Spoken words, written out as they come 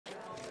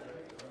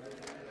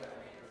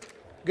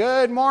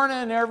Good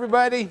morning,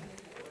 everybody.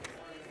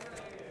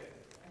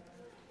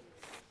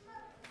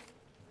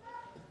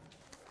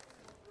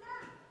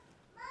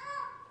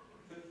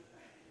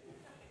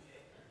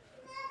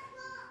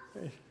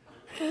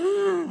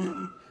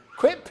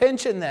 Quit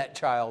pinching that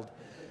child.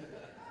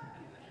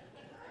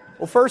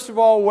 Well, first of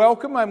all,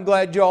 welcome. I'm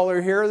glad y'all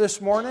are here this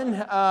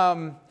morning.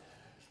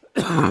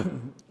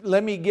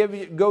 Let me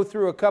go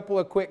through a couple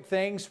of quick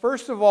things.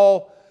 First of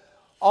all,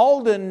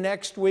 Alden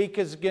next week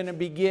is going to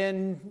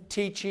begin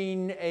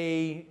teaching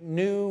a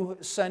new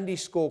Sunday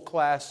school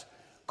class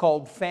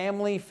called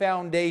Family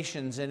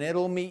Foundations, and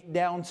it'll meet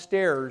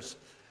downstairs.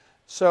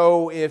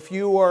 So if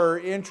you are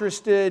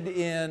interested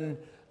in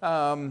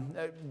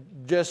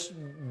just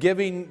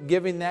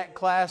giving that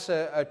class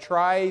a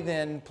try,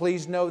 then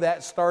please know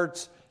that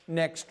starts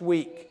next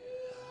week.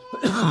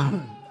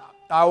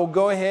 I will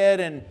go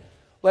ahead and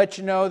let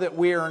you know that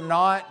we are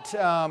not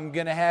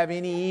going to have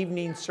any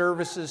evening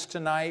services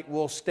tonight.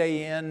 We'll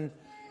stay in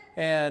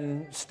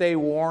and stay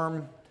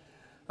warm.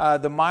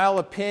 The Mile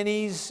of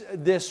Pennies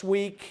this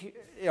week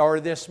or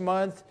this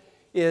month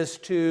is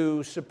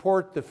to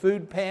support the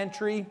food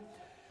pantry.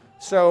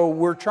 So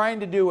we're trying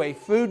to do a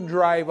food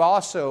drive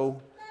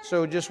also.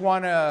 So just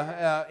want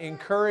to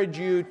encourage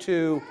you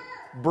to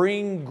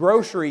bring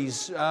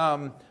groceries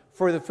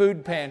for the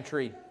food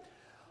pantry.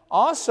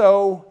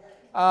 Also,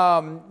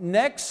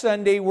 next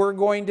Sunday, we're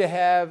going to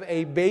have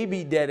a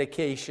baby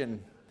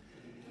dedication.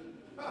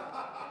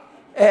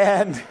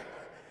 And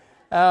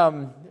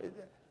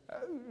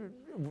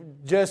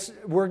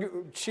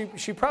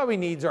she probably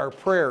needs our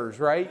prayers,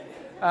 right?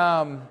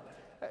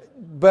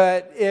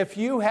 But if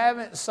you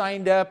haven't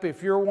signed up,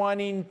 if you're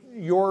wanting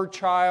your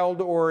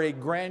child or a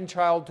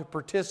grandchild to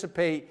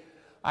participate,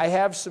 I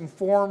have some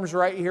forms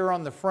right here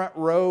on the front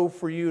row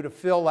for you to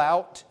fill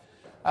out.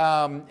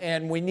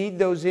 And we need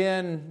those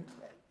in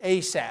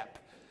ASAP.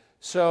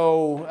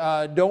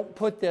 So don't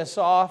put this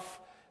off.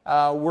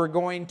 We're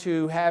going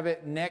to have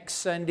it next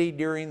Sunday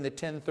during the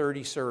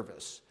 10:30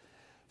 service.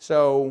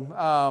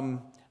 So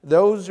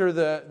those are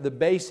the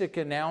basic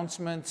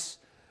announcements.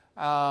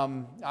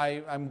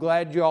 I'm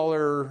glad y'all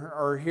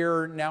are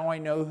here. Now I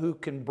know who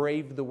can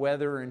brave the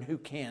weather and who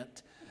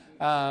can't.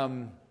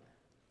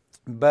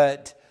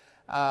 But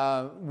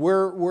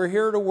we're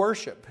here to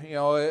worship. You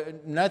know,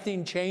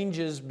 nothing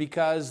changes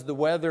because the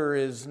weather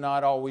is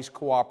not always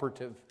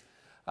cooperative.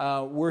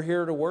 We're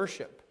here to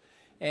worship.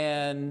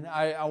 And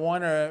I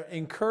want to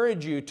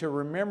encourage you to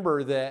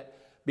remember that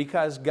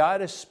because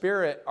God is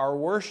Spirit, our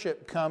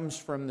worship comes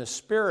from the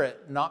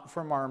Spirit, not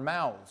from our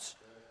mouths.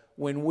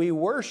 When we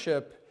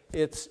worship,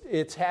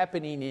 it's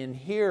happening in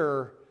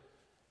here,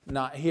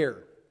 not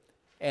here.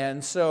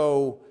 And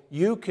so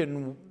you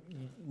can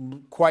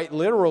quite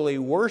literally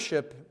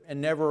worship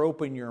and never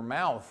open your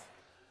mouth,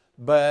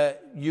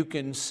 but you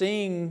can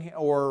sing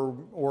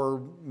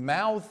or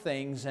mouth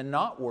things and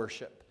not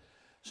worship.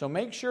 So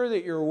make sure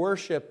that your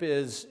worship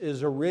is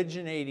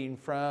originating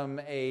from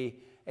a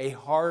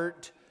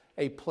heart,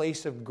 a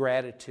place of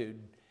gratitude,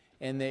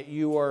 and that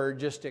you are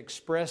just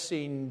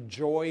expressing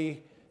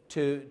joy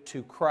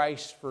to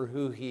Christ for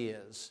who He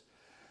is.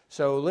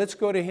 So let's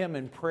go to Him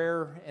in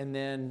prayer, and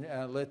then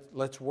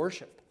let's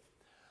worship.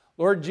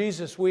 Lord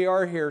Jesus, we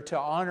are here to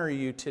honor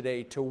You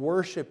today, to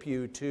worship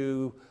You,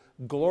 to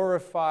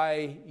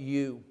glorify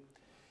You.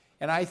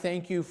 And I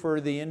thank You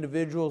for the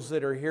individuals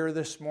that are here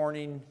this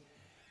morning.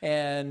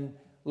 And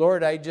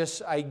Lord, I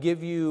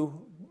give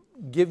you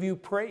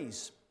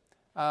praise.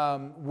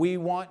 We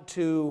want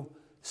to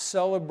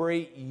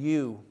celebrate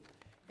You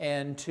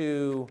and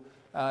to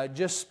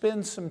just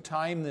spend some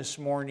time this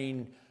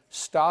morning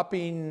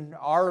stopping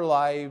our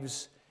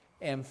lives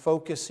and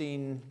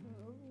focusing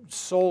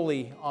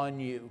solely on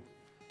You.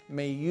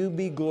 May You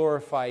be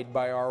glorified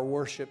by our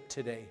worship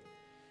today.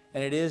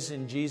 And it is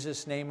in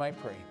Jesus' name I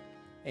pray.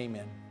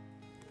 Amen.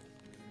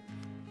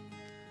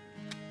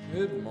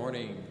 Good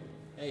morning.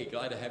 Hey,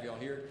 glad to have you all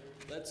here.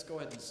 Let's go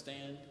ahead and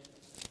stand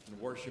and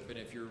worship. And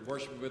if you're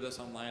worshiping with us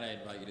online, I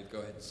invite you to go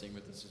ahead and sing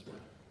with us as well.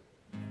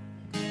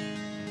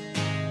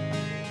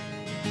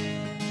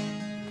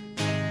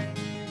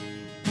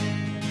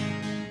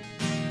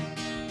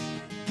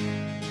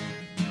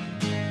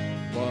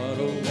 What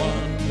a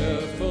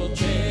wonderful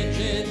change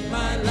in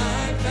my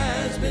life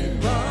has been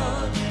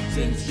wrought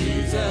since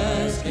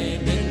Jesus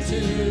came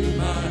into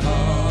my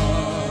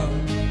heart.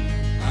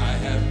 I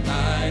have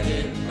light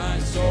in my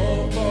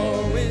soul,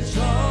 for which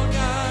long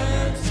I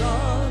have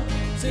sought,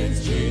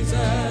 since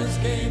Jesus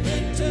came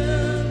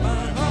into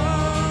my heart.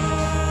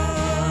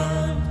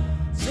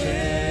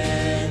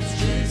 Since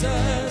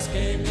Jesus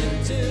came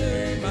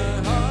into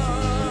my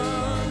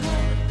heart.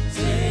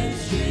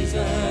 Since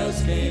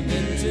Jesus came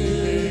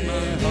into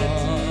my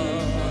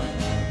heart.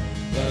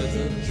 Floods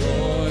of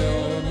joy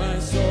o'er my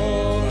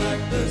soul,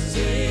 like the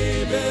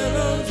sea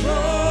billows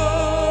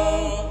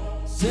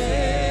roll.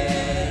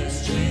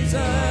 Since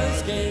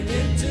Jesus came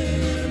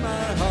into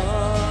my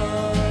heart.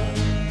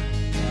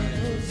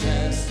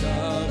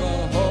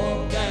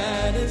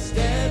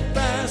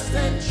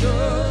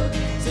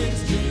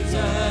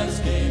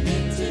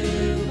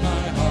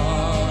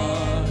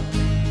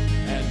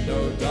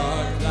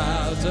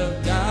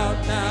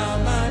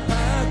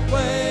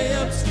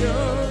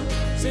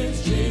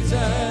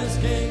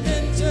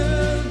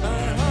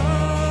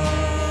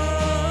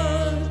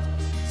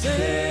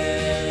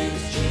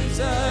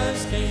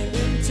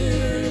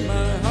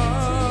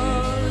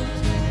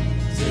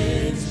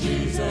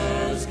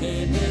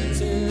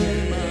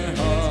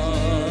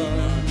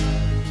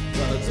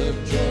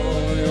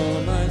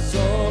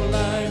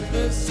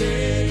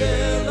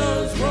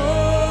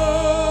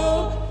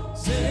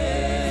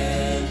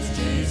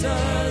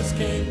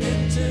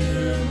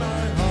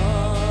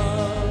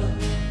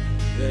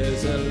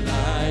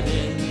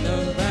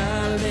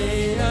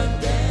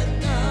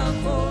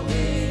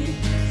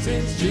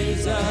 since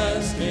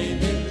Jesus came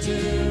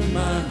into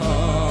my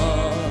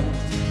heart.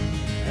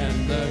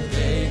 And the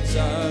gates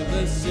of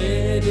the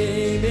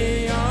city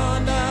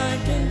beyond I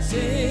can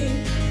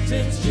see,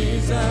 since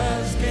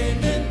Jesus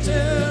came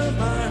into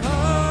my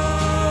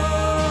heart.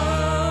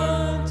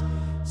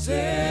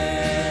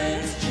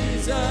 Since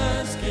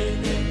Jesus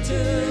came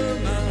into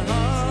my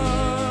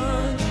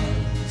heart.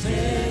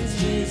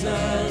 Since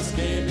Jesus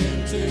came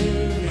into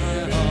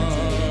my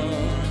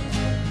heart.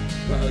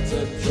 Floods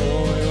of joy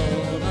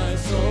o'er my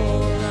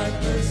soul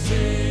like the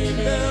sea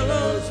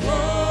billows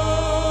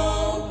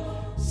roll.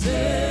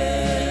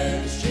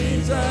 Since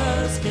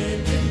Jesus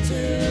came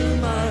into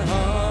my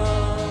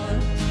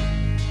heart,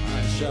 I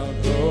shall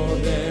go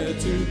there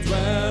to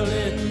dwell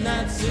in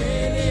that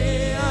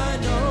city I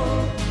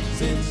know.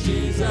 Since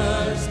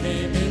Jesus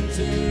came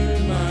into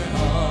my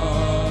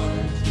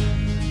heart,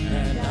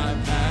 and I'm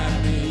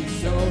happy,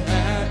 so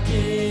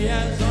happy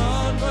as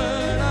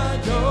onward I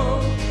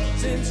go.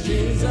 Since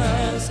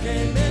Jesus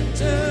came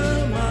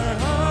into my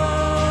heart.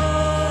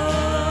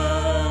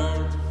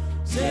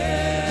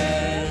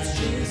 Since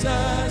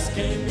Jesus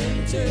came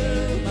into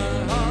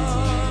my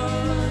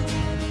heart.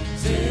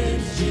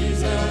 Since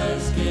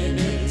Jesus came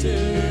into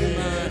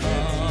my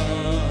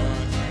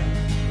heart.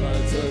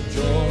 Floods of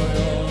joy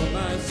o'er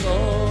my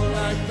soul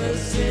like the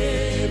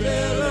sea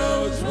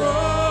billows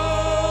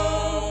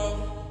roll.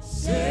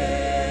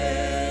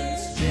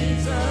 Since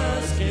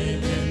Jesus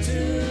came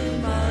into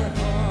my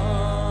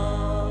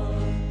heart.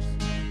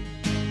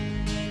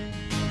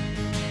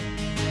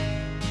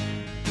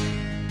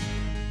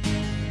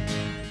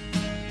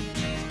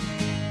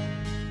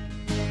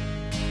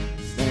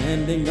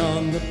 Standing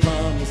on the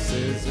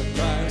promises of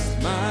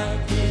Christ my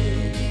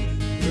King,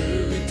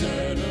 through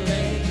eternal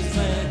ages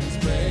let His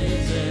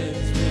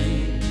praises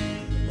ring.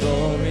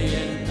 Glory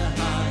in the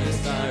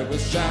highest I will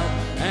shout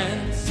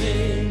and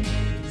sing,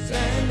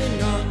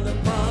 standing on the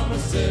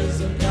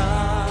promises of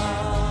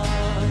God.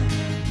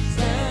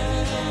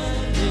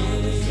 Standing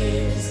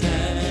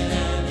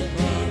on the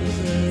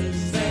promises,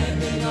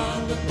 standing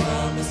on the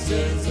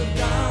promises of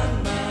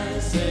God, my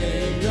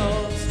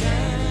Savior.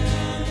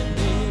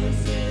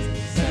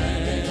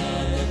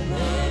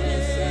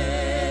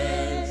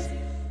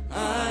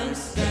 I'm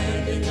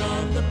standing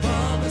on the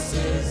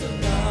promises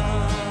of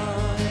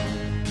God,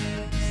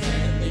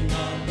 standing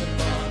on the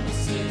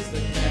promises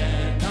that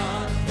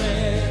cannot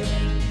fail.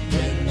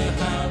 When the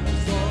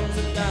heavens roars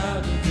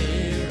aloud and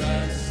hear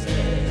us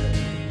sail,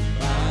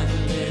 by the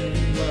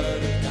living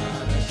word of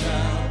God I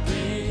shall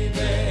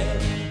prevail.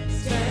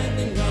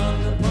 Standing on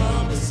the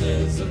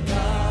promises of God.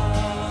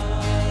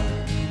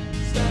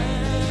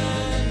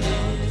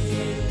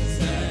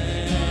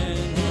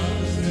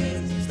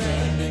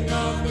 Standing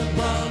on the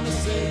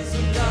promises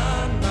of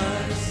God,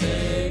 my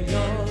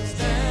Savior.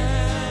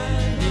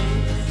 Standing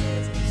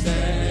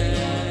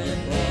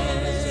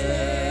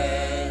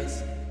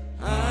promises.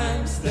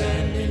 I'm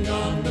standing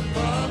on the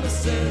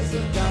promises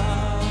of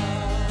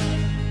God.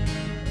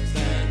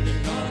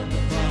 Standing on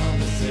the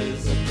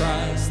promises of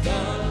Christ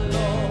the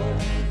Lord,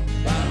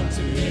 bound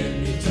to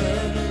Him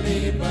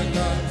eternally by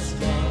God's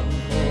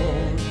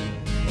stronghold,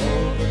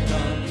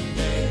 overcoming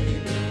daily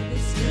with the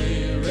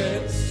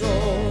Spirit's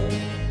sword.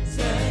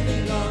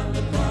 Standing on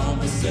the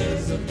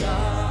promises of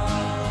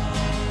God.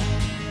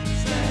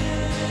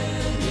 Standing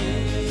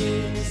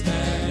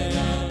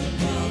on the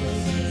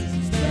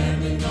promises,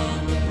 standing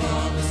on the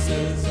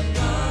promises of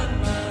God,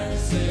 my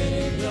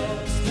Savior.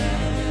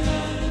 Standing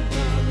on the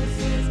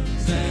promises,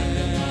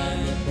 standing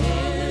on the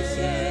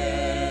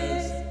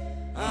promises.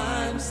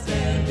 I'm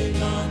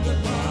standing on the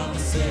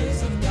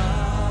promises of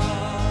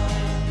God.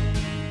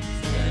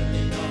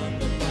 Standing on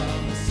the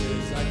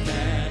promises I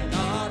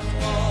cannot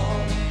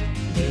fall,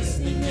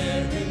 listening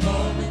every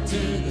moment to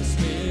the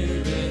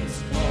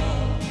Spirit's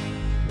call,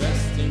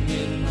 resting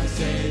in my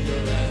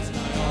Savior as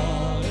my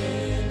all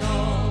in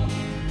all.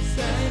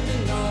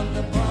 Standing on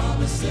the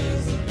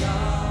promises of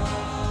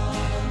God.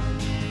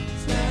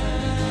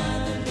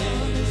 Standing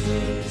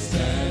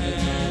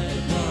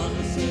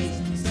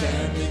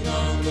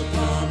on the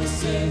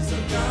promises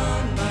of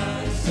God,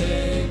 my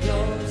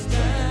Savior.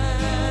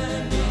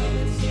 Standing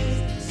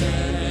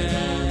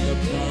the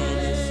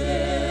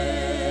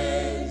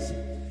promises.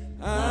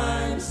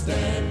 I'm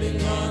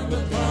standing on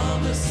the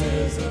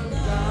promises of God.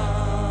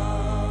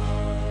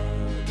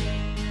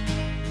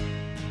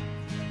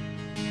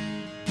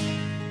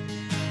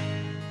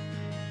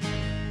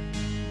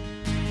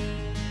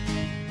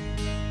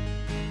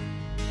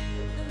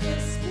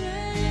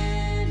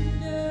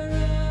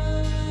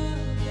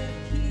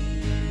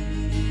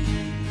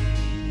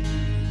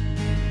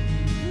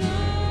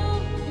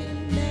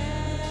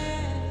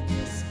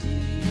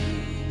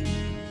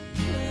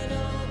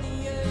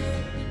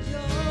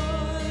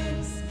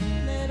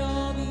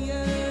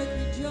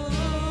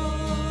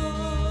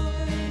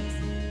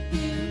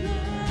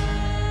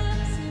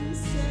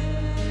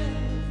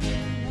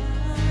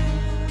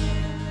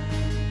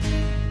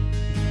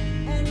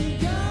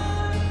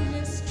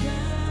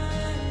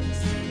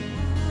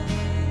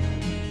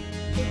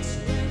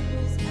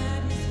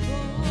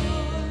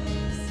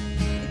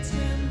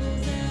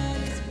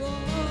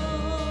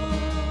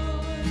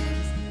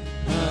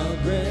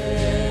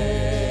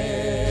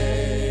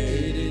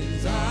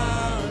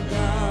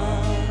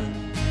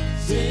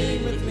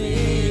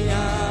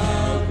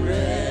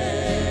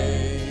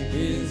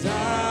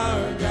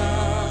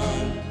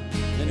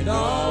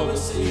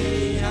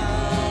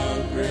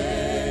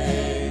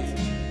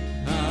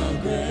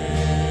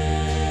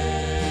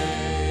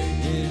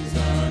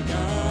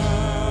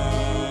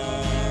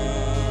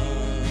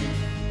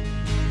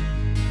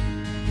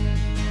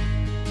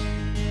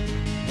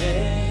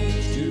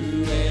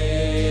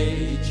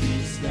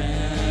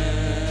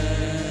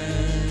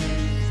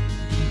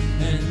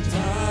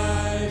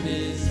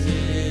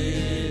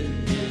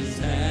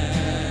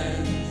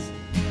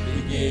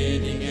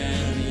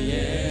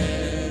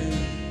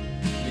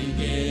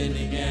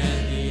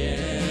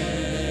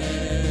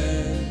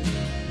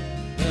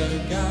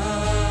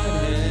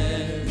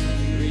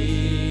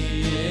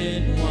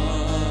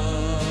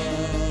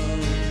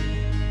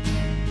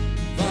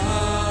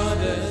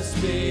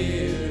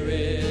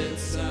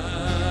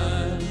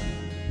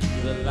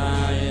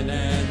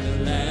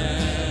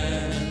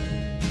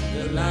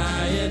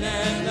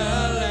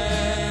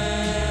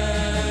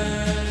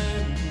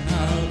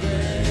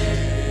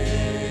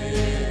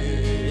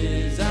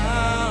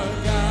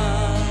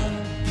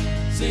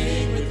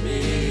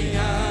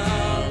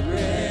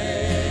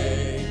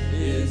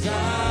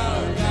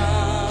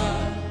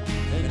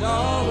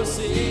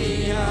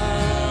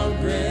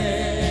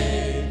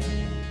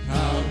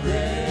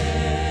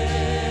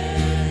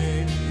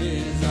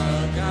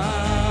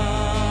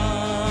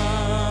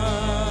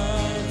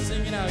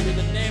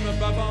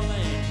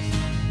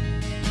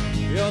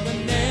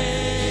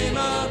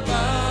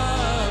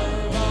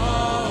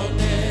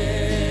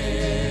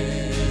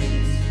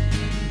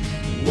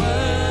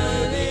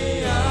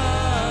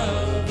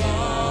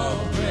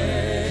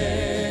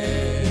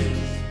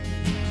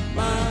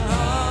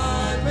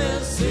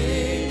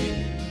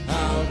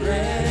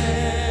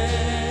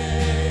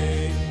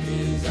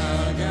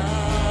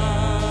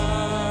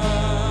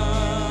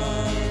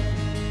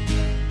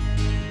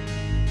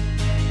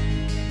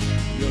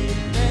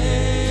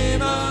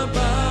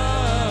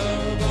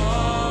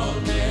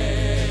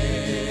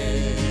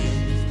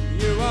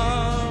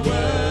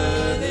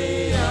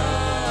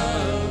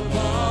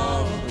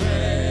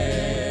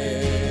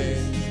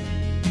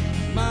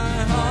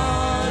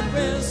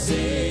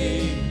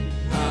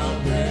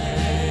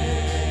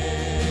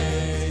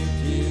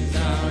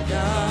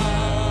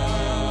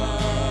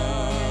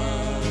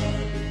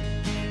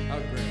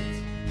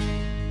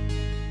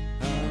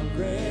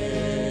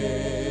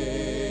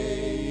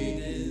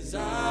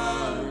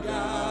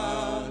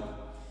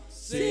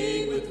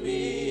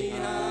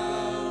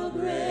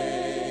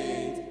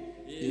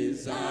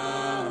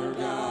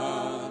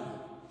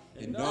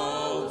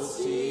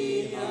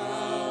 see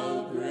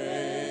how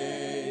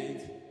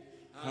great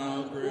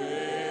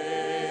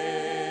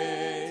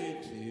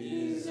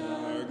is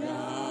our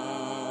God.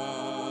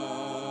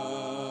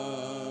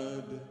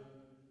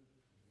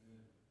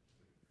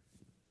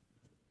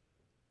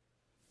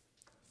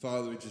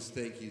 Father, we just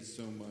thank you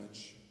so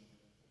much.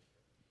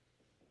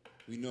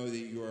 We know that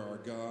you are our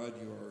God,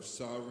 you are our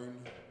sovereign,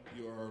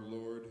 you are our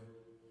Lord.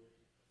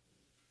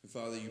 And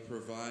Father, you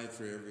provide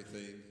for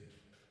everything,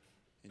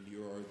 and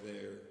you are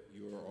there.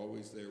 You are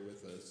always there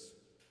with us.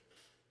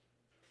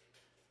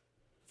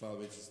 Father,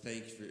 we just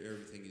thank you for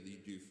everything that you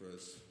do for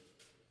us.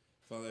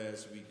 Father,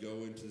 as we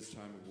go into this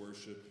time of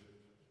worship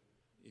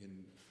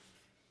in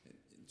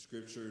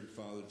Scripture, and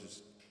Father,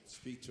 just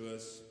speak to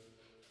us,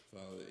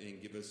 Father,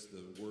 and give us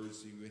the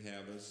words that you would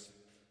have us.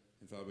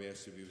 And Father, we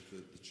ask you to be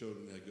with the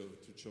children that go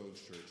to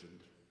Children's Church and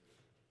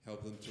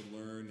help them to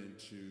learn and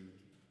to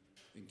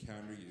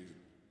encounter you.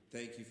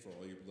 Thank you for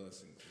all your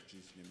blessings. In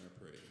Jesus' name I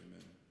pray.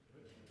 Amen.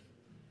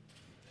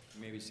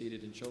 You may be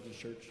seated in Children's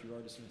Church. You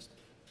are dismissed.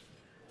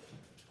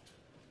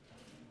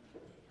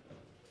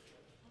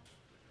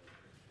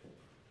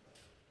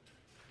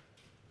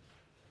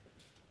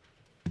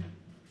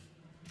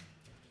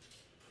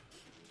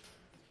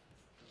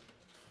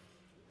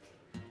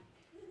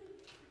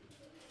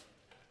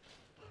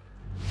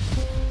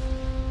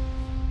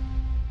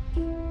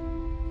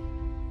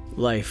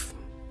 Life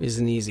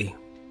isn't easy.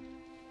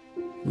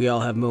 We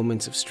all have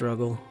moments of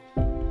struggle,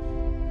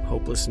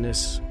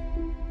 hopelessness,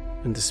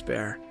 and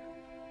despair.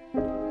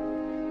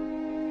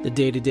 The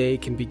day-to-day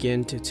can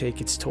begin to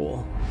take its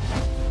toll.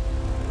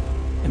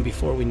 And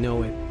before we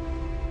know it,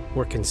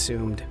 we're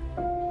consumed,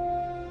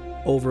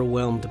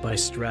 overwhelmed by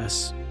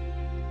stress,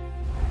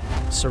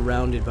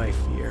 surrounded by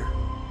fear,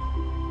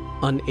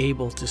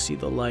 unable to see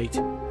the light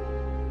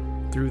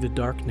through the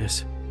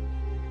darkness.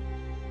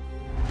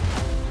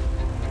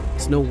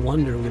 It's no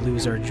wonder we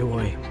lose our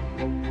joy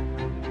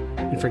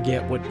and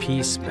forget what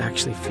peace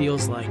actually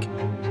feels like.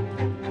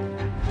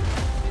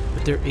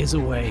 But there is a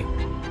way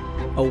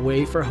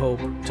for hope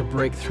to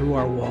break through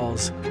our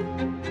walls,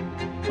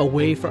 a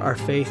way for our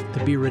faith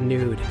to be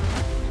renewed,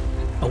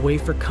 a way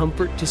for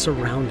comfort to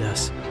surround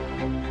us.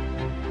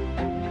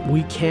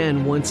 We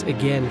can once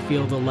again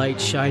feel the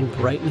light shine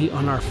brightly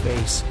on our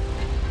face.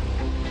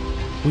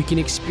 We can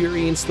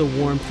experience the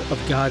warmth of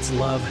God's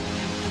love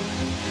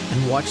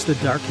and watch the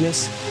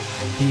darkness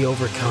be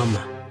overcome.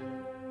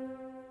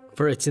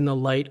 For it's in the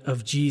light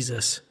of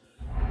Jesus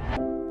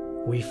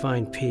we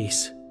find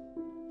peace.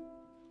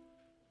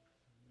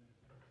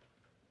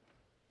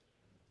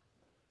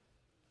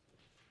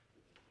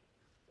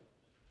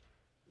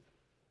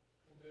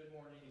 Good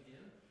morning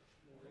again.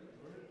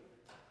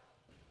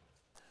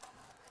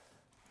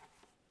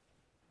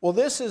 Well,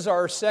 this is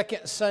our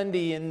second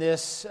Sunday in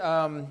this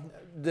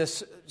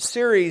this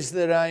series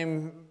that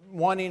I'm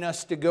wanting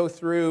us to go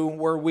through,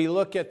 where we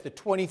look at the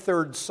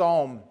 23rd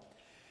Psalm.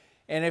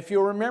 And if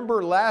you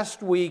remember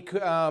last week,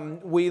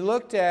 we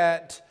looked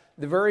at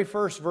the very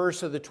first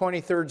verse of the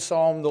 23rd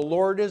Psalm, "The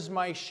Lord is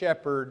my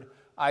shepherd,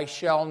 I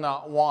shall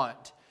not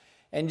want."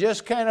 And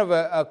just kind of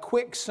a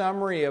quick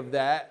summary of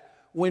that,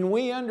 when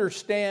we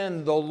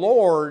understand the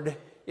Lord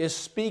is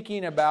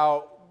speaking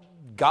about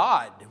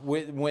God,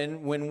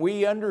 when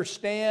we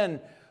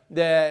understand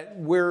that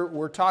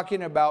we're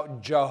talking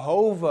about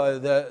Jehovah,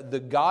 the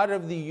God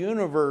of the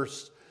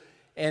universe,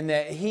 and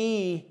that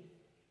He,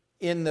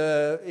 in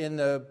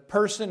the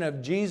person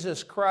of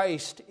Jesus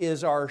Christ,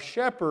 is our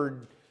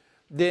shepherd,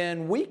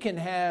 then we can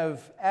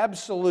have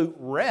absolute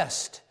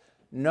rest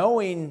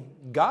knowing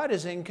God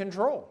is in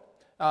control.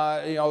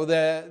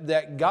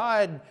 That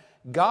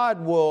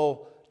God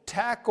will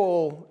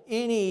tackle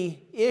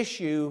any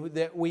issue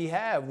that we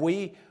have.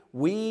 We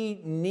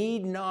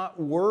need not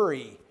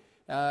worry.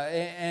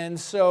 And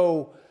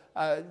so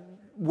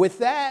with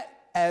that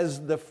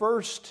as the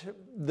first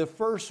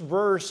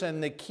verse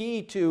and the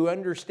key to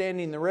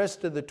understanding the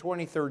rest of the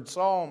 23rd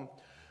Psalm,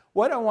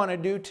 what I want to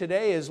do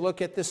today is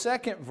look at the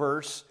second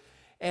verse,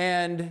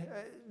 and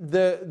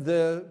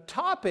the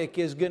topic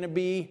is going to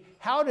be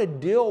how to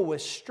deal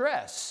with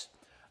stress.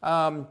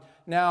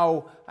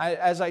 Now,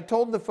 as I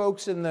told the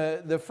folks in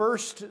the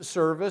first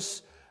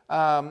service,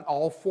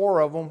 all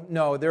four of them,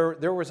 no,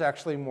 there was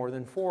actually more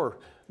than four,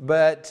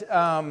 but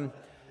I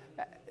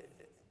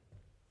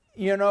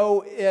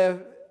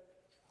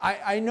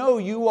know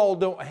you all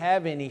don't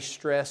have any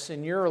stress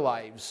in your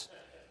lives,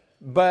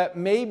 but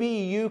maybe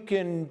you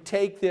can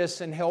take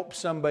this and help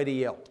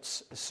somebody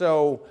else.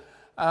 So,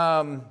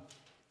 the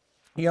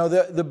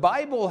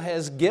Bible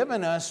has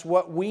given us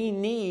what we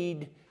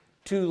need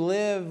to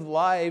live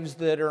lives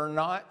that are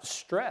not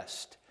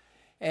stressed,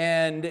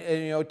 and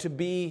to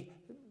be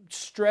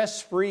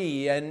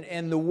stress-free.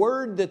 And the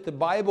word that the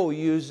Bible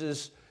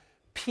uses,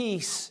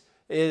 peace,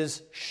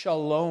 is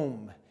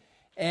shalom.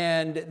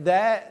 And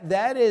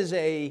that is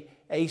a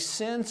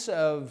sense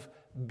of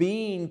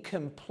being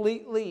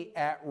completely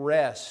at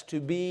rest, to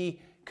be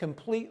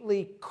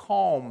completely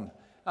calm,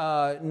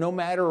 no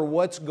matter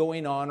what's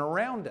going on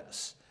around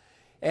us.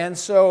 And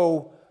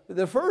so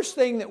the first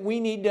thing that we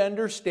need to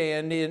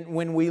understand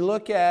when we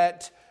look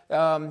at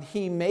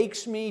He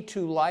makes me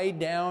to lie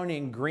down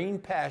in green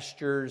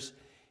pastures,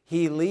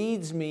 He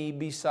leads me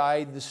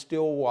beside the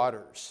still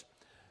waters.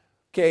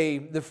 Okay,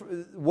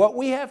 what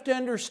we have to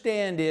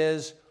understand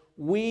is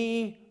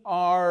we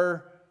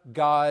are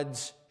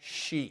God's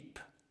sheep.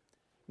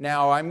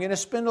 Now, I'm going to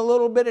spend a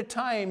little bit of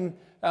time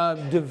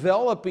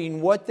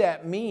developing what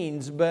that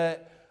means,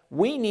 but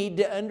we need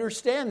to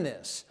understand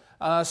this.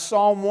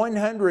 Psalm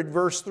 100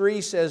 verse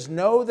 3 says,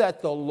 "Know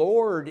that the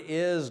Lord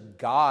is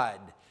God.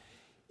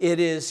 It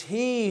is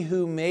He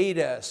who made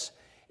us,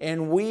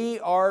 and we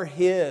are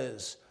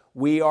His.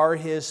 We are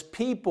His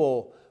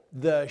people,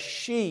 the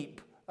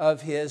sheep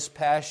of His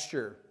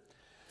pasture."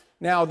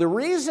 Now, the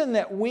reason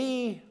that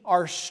we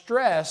are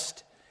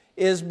stressed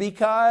is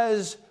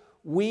because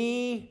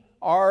we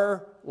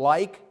are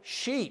like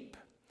sheep,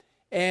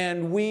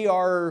 and we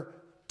are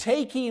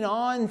taking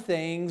on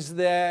things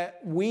that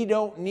we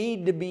don't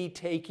need to be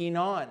taking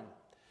on.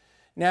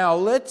 Now,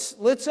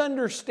 let's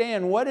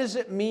understand, what does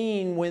it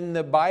mean when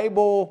the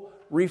Bible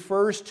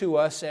refers to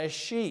us as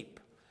sheep?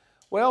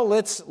 Well,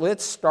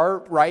 let's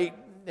start right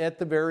at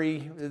the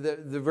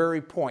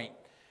very point.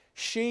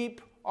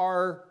 Sheep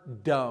are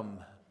dumb,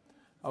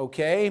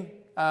 okay?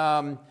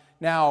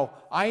 Now,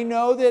 I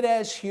know that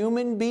as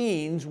human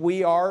beings,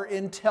 we are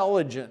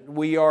intelligent,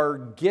 we are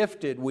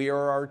gifted, we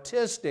are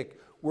artistic,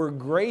 we're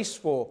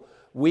graceful,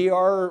 we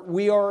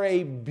are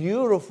a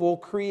beautiful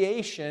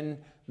creation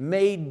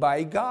made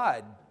by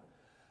God.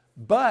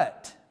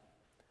 But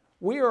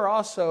we are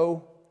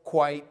also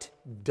quite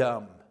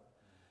dumb.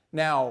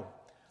 Now,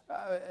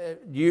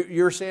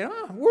 you're saying,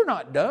 "Oh, we're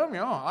not dumb,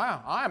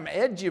 I'm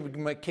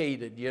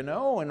educated, and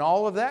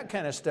all of that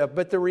kind of stuff."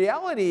 But the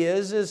reality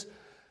is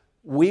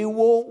we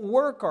will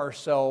work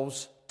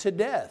ourselves to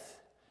death.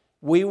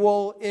 We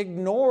will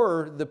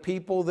ignore the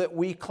people that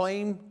we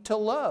claim to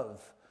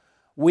love.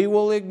 We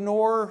will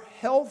ignore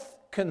health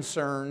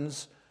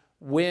concerns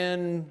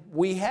when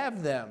we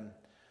have them.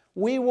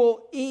 We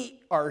will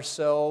eat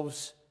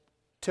ourselves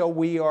till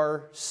we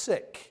are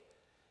sick.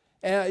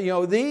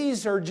 And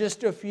these are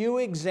just a few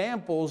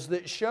examples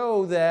that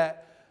show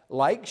that,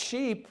 like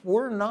sheep,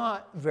 we're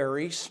not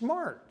very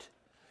smart.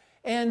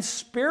 And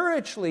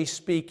spiritually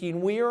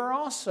speaking, we are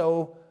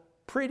also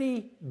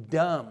pretty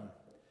dumb.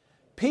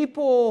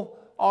 People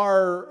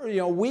are,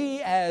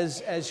 we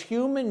as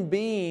human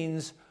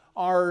beings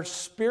are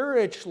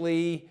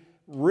spiritually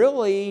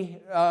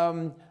really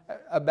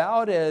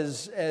about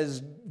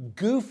as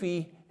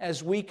goofy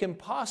as we can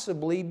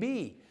possibly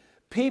be.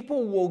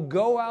 People will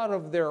go out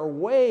of their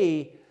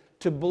way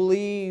to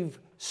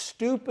believe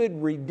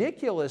stupid,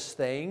 ridiculous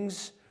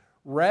things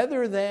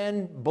rather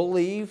than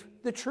believe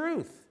the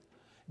truth.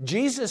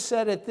 Jesus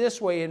said it this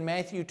way in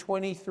Matthew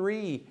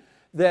 23,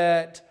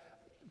 that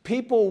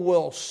people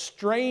will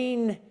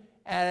strain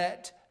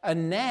at a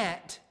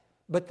gnat,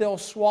 but they'll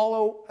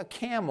swallow a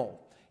camel.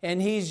 And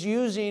He's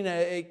using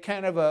a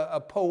kind of a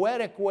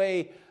poetic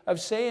way of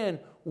saying,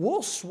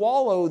 we'll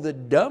swallow the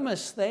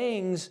dumbest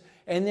things,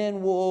 and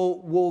then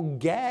we'll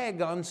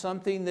gag on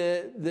something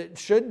that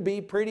should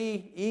be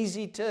pretty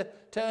easy to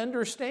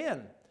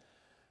understand.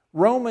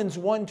 Romans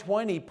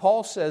 1:20,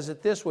 Paul says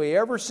it this way,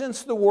 "Ever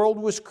since the world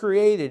was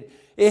created,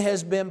 it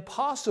has been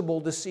possible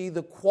to see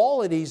the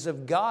qualities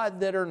of God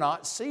that are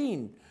not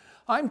seen."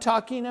 I'm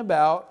talking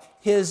about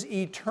His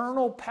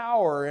eternal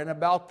power and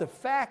about the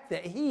fact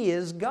that He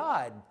is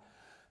God.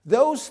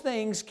 Those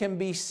things can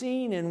be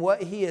seen in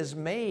what He has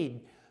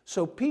made,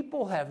 so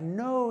people have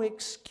no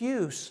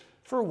excuse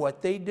for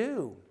what they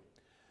do.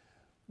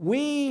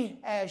 We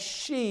as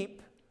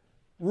sheep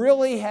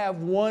really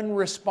have one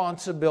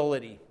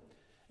responsibility,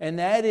 and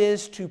that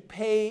is to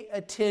pay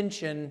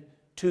attention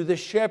to the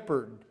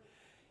shepherd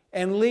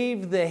and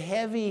leave the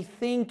heavy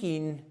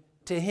thinking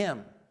to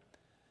Him.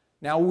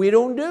 Now, we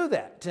don't do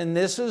that, and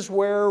this is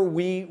where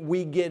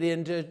we get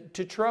into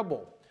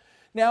trouble.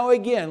 Now,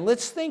 again,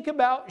 let's think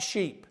about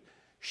sheep.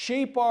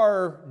 Sheep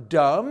are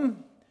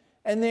dumb,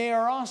 and they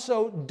are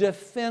also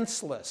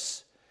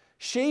defenseless.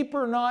 Sheep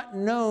are not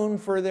known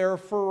for their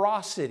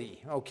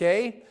ferocity,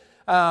 okay?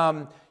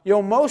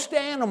 Most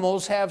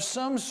animals have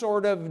some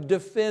sort of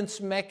defense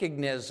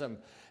mechanism.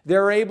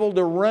 They're able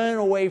to run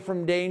away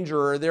from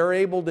danger, or they're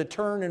able to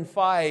turn and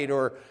fight,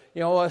 or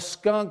a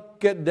skunk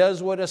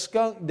does what a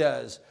skunk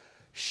does.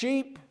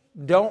 Sheep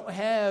don't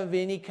have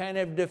any kind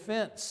of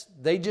defense.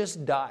 They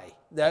just die.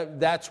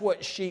 That's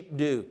what sheep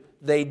do.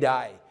 They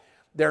die.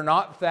 They're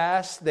not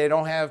fast. They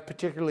don't have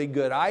particularly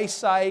good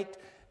eyesight.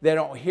 They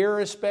don't hear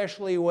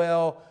especially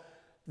well.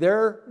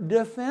 They're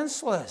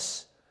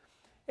defenseless.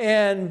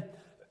 And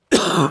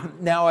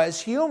now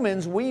as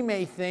humans, we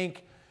may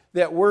think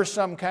that we're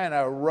some kind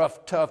of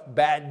rough, tough,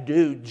 bad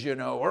dudes,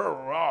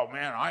 Oh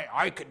man,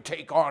 I could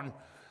take on.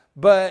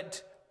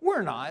 But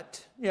we're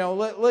not.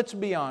 Let's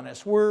be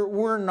honest.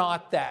 We're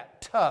not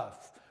that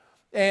tough.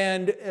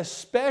 And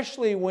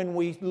especially when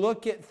we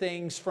look at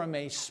things from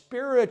a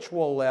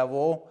spiritual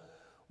level,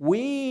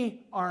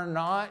 we are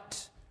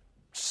not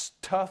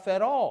tough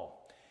at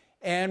all.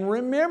 And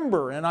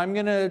remember, and I'm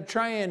going to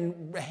try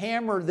and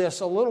hammer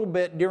this a little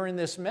bit during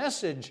this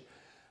message,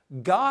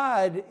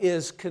 God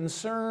is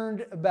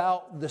concerned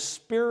about the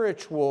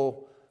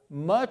spiritual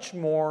much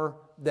more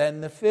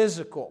than the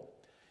physical.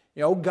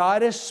 You know,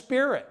 God is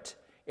spirit.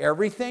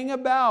 Everything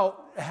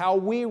about how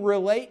we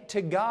relate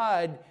to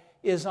God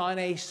is on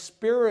a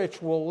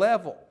spiritual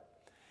level.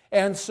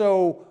 And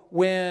so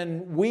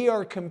when we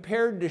are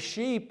compared to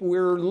sheep,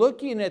 we're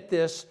looking at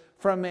this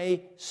from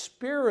a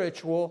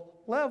spiritual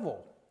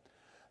level.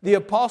 The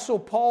Apostle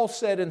Paul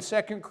said in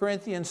 2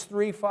 Corinthians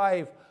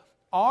 3:5,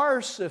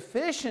 our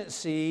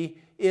sufficiency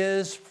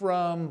is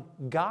from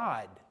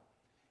God.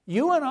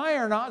 You and I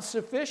are not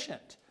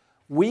sufficient.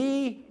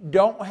 We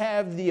don't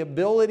have the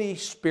ability,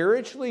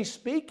 spiritually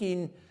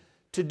speaking,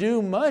 to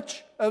do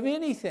much of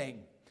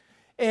anything.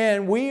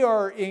 And we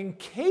are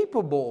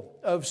incapable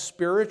of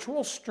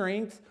spiritual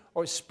strength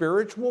or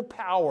spiritual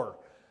power.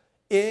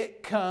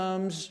 It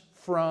comes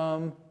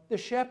from the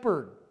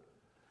shepherd.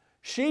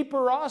 Sheep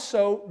are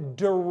also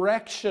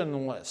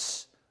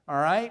directionless. All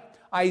right?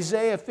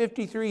 Isaiah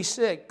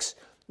 53:6,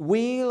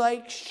 we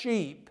like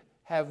sheep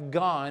have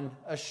gone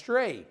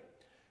astray.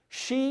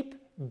 Sheep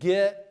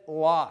get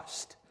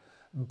lost.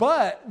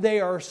 But they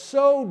are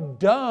so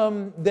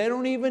dumb they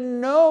don't even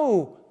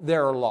know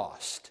they're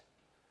lost.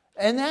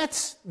 And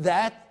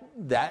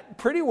that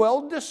pretty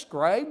well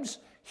describes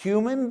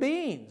human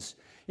beings.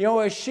 You know,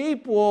 a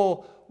sheep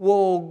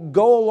will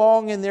go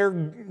along and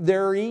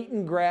they're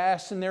eating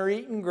grass and they're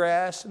eating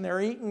grass and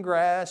they're eating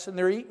grass and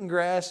they're eating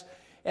grass,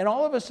 and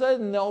all of a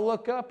sudden they'll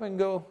look up and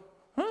go,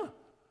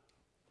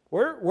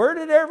 where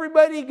did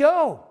everybody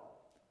go?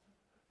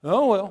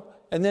 Oh well,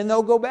 and then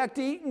they'll go back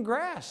to eating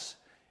grass.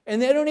 And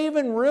they don't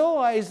even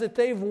realize that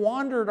they've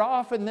wandered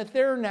off and that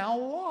they're now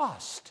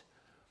lost.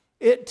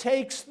 It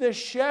takes the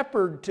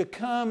shepherd to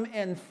come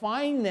and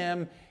find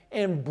them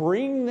and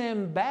bring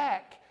them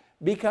back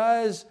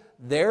because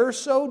they're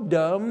so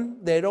dumb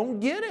they don't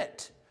get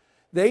it.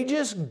 They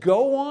just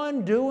go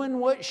on doing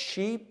what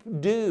sheep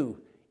do,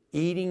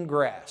 eating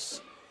grass.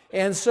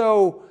 And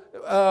so,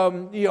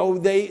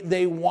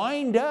 they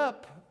wind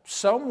up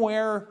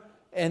somewhere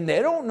and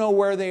they don't know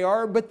where they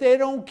are, but they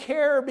don't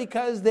care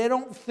because they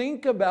don't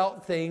think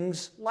about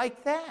things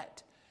like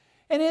that.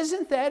 And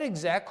isn't that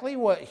exactly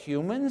what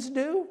humans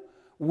do?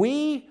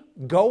 We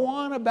go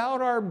on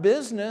about our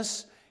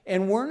business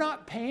and we're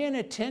not paying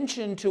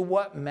attention to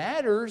what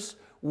matters.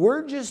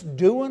 We're just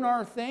doing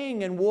our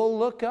thing, and we'll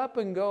look up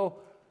and go,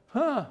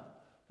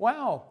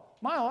 wow,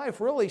 my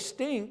life really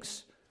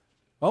stinks.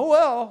 Oh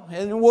well,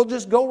 and we'll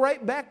just go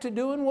right back to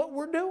doing what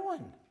we're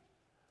doing.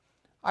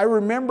 I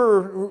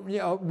remember,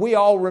 we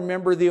all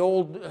remember the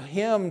old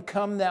hymn,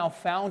 Come Thou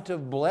Fount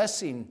of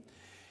Blessing.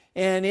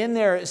 And in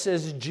there it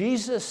says,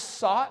 Jesus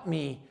sought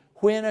me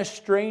when a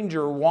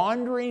stranger,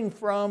 wandering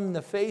from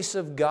the face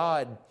of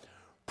God.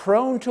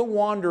 Prone to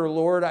wander,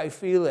 Lord, I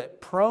feel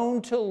it.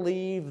 Prone to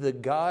leave the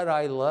God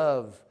I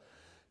love.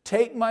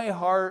 Take my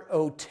heart,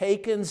 oh,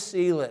 take and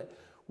seal it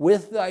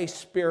with thy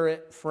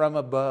spirit from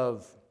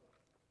above.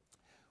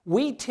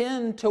 We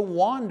tend to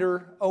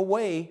wander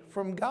away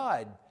from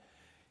God.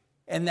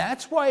 And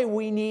that's why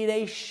we need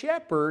a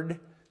shepherd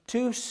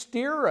to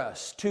steer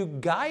us, to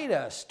guide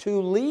us, to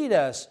lead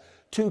us,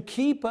 to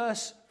keep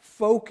us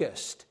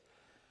focused.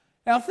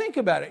 Now think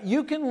about it.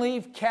 You can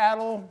leave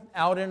cattle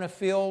out in a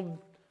field,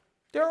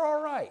 they're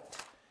all right.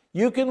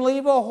 You can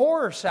leave a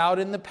horse out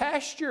in the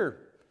pasture,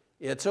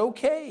 it's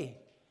okay.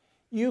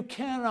 You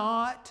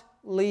cannot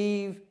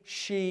leave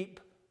sheep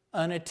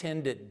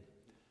unattended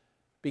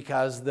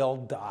because they'll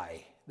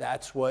die.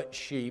 That's what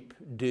sheep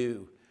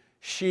do.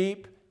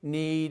 Sheep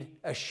need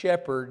a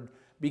shepherd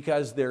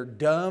because they're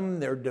dumb,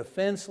 they're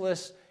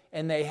defenseless,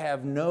 and they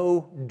have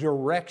no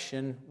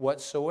direction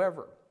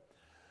whatsoever.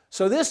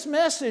 So this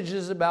message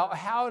is about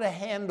how to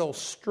handle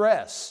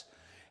stress.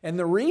 And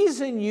the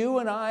reason you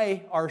and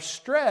I are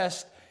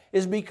stressed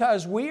is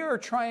because we are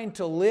trying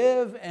to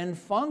live and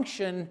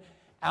function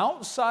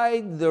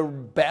outside the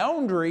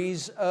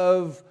boundaries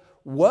of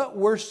what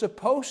we're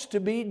supposed to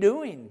be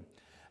doing.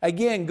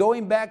 Again,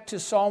 going back to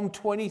Psalm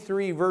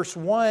 23, verse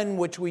 1,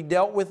 which we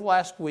dealt with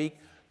last week,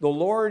 the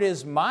Lord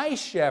is my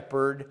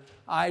shepherd,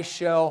 I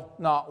shall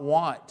not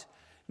want.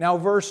 Now,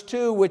 verse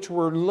 2, which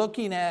we're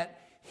looking at,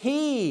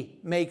 He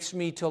makes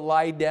me to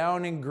lie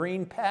down in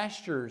green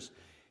pastures.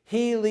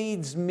 He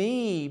leads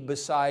me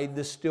beside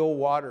the still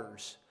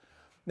waters.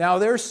 Now,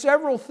 there's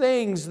several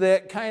things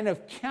that kind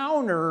of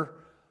counter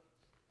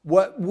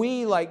what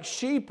we, like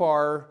sheep,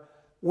 are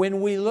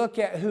when we look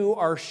at who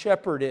our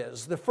shepherd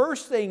is. The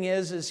first thing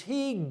is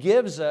He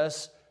gives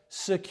us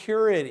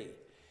security.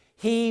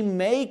 He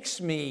makes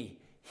me.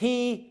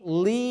 He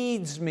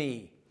leads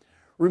me.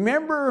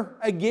 Remember,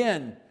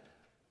 again,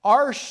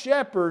 our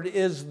shepherd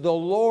is the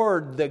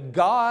Lord, the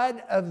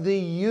God of the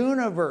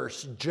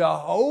universe,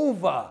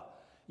 Jehovah,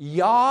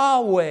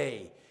 Yahweh.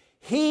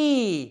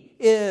 He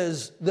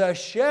is the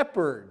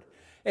shepherd.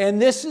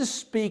 And this is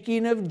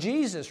speaking of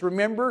Jesus.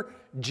 Remember,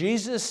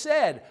 Jesus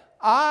said,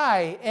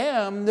 I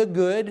am the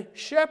good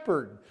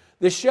shepherd.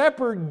 The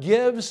shepherd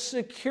gives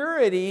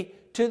security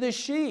to the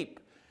sheep.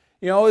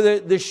 You know,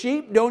 the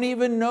sheep don't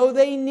even know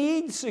they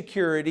need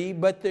security,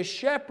 but the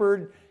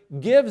shepherd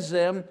gives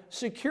them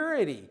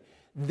security.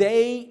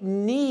 They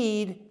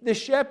need the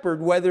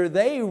shepherd, whether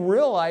they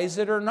realize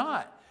it or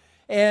not.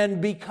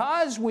 And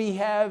because we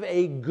have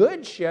a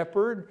good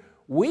shepherd,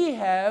 we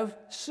have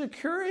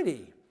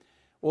security.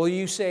 Well,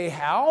 you say,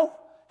 how?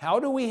 How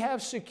do we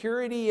have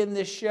security in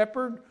this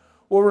shepherd?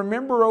 Well,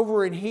 remember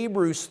over in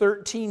Hebrews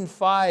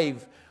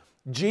 13:5,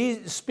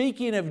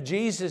 speaking of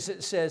Jesus,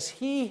 it says,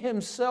 He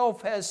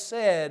Himself has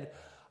said,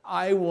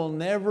 I will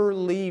never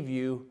leave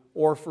you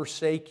or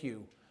forsake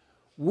you.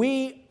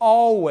 We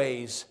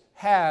always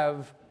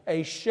have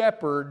a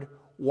shepherd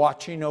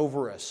watching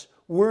over us.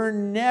 We're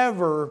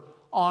never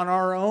on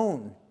our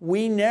own.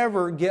 We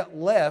never get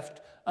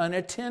left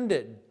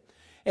unattended.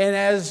 And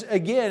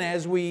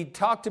as we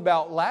talked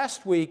about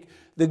last week,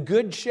 the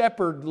good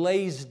shepherd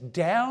lays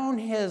down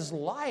his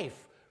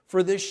life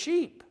for the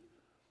sheep.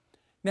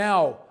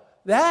 Now,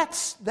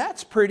 that's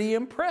pretty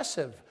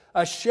impressive.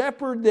 A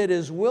shepherd that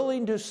is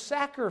willing to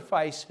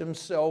sacrifice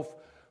himself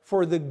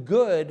for the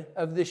good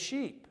of the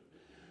sheep.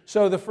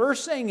 So the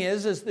first thing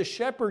is the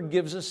shepherd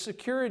gives us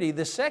security.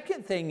 The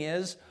second thing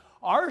is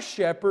our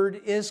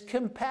shepherd is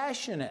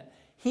compassionate.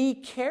 He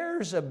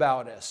cares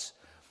about us.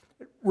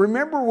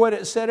 Remember what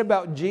it said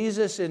about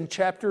Jesus in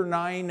chapter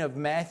 9 of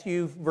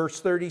Matthew, verse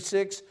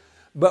 36?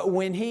 But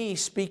when he,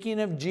 speaking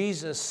of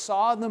Jesus,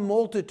 saw the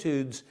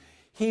multitudes,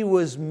 he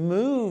was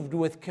moved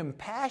with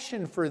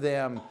compassion for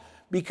them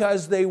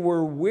because they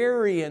were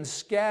weary and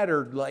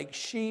scattered like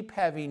sheep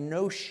having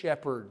no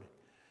shepherd.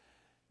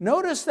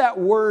 Notice that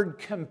word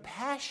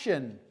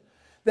compassion.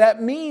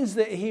 That means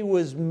that he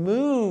was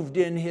moved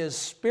in his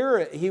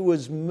spirit. He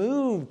was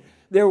moved.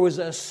 There was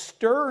a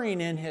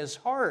stirring in his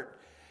heart.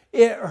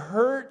 It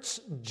hurts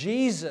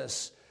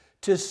Jesus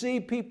to see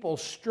people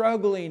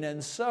struggling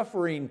and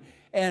suffering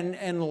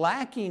and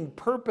lacking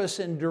purpose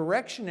and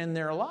direction in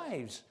their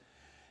lives.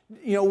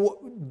 You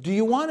know, do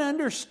you want to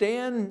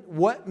understand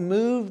what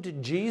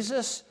moved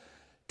Jesus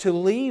to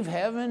leave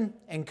heaven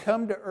and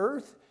come to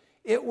earth?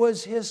 It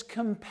was His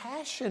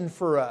compassion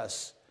for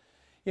us.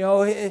 You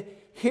know,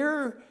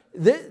 here,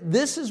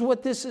 this is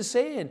what this is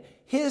saying.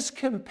 His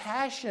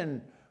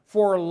compassion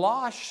for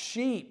lost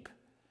sheep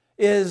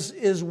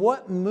is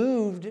what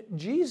moved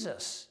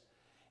Jesus.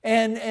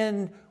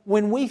 And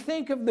when we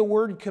think of the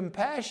word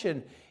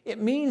compassion, it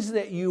means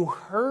that you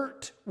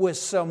hurt with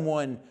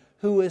someone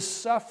who is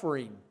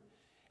suffering.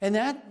 And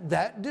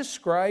that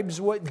describes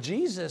what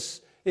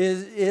Jesus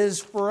is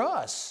for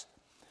us.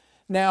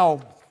 Now,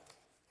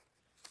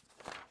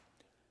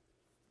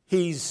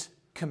 He's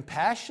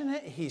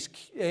compassionate,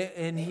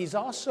 and He's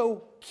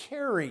also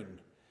caring.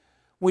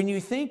 When you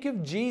think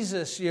of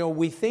Jesus, you know,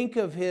 we think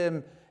of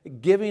Him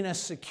giving us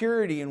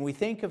security, and we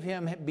think of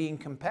Him being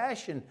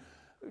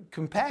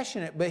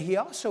compassionate, but He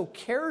also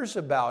cares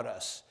about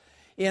us.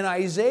 In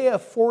Isaiah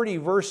 40,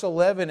 verse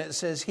 11, it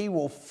says, He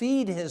will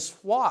feed His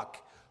flock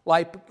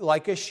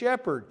like a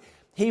shepherd.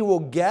 He will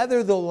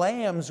gather the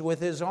lambs with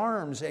His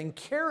arms and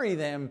carry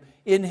them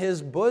in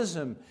His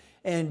bosom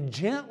and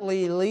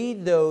gently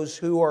lead those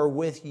who are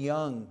with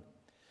young.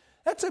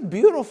 That's a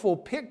beautiful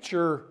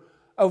picture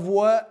of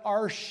what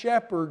our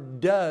shepherd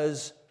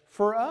does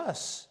for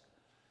us.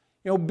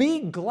 You know,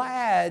 be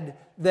glad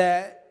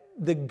that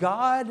the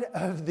God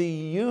of the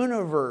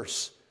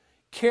universe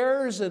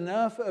cares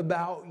enough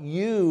about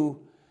you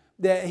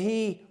that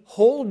He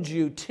holds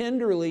you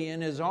tenderly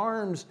in His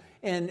arms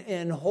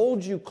and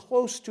holds you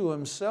close to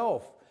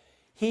Himself.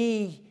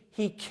 He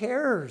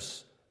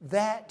cares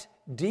that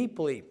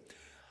deeply.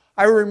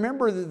 I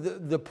remember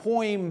the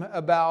poem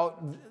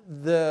about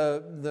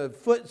the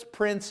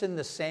footprints in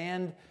the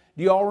sand.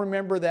 Do you all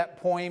remember that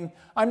poem?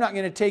 I'm not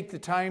going to take the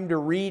time to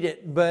read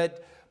it,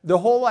 but the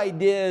whole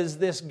idea is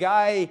this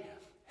guy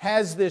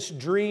has this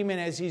dream, and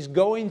as he's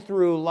going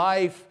through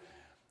life,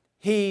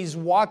 he's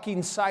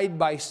walking side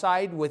by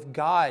side with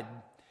God.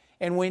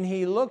 And when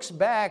he looks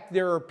back,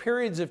 there are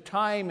periods of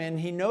time, and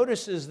he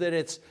notices that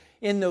it's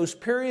in those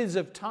periods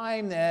of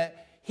time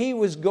that he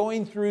was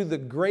going through the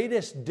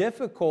greatest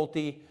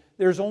difficulty.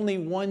 There's only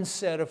one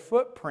set of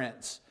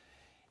footprints.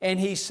 And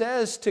he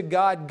says to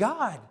God,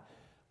 God,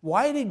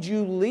 why did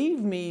you leave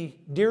me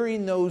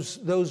during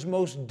those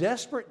most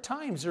desperate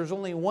times? There's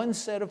only one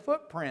set of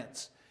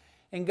footprints.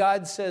 And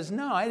God says,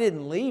 no, I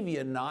didn't leave you,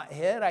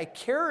 knothead. I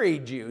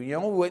carried you. You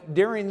know,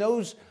 during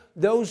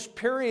those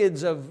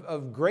periods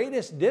of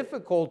greatest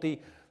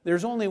difficulty,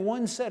 there's only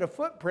one set of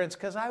footprints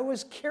because I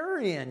was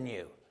carrying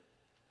you.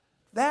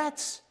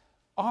 That's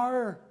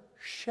our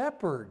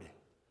shepherd.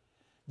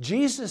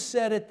 Jesus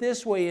said it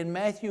this way in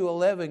Matthew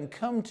 11,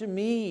 come to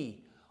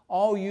me,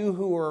 all you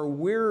who are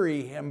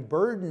weary and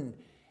burdened,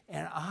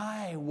 and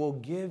I will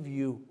give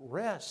you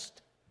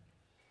rest.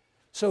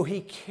 So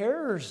He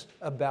cares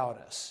about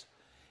us.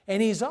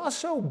 And He's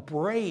also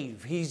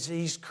brave.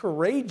 He's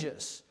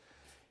courageous.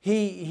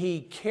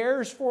 He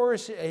cares for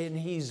us, and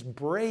He's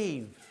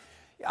brave.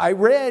 I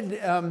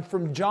read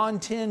from John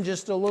 10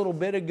 just a little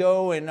bit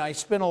ago, and I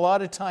spent a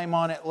lot of time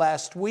on it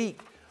last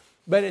week.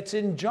 But it's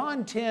in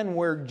John 10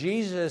 where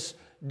Jesus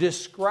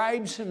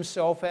describes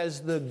himself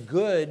as the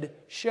good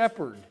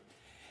shepherd.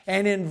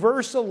 And in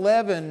verse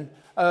 11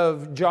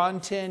 of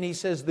John 10, he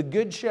says, the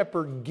good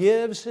shepherd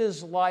gives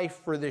his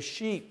life for the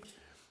sheep.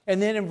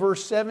 And then in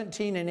verse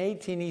 17 and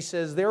 18, he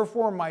says,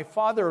 therefore my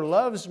Father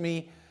loves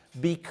me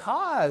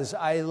because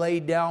I lay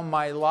down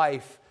my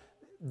life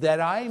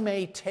that I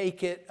may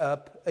take it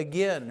up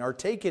again, or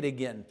take it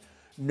again.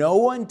 No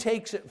one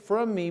takes it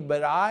from me,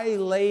 but I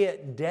lay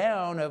it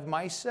down of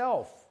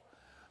myself.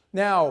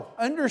 Now,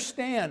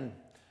 understand,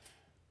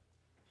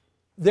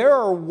 there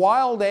are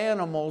wild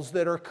animals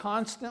that are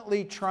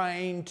constantly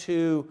trying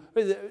to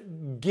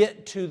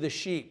get to the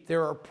sheep.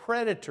 There are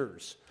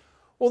predators.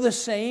 Well, the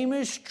same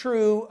is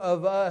true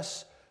of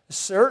us,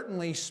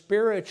 certainly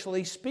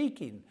spiritually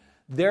speaking.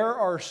 There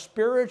are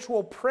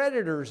spiritual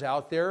predators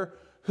out there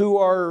who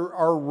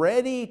are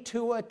ready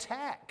to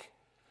attack.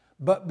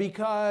 But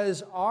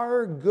because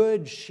our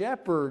good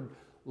shepherd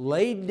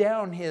laid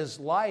down his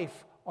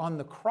life on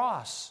the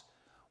cross,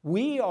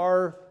 we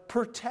are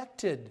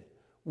protected.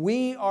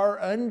 We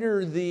are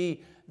under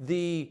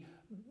the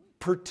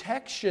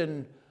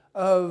protection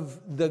of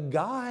the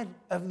God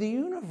of the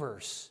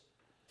universe.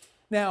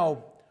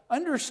 Now,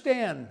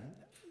 understand,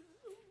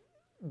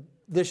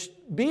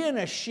 being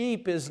a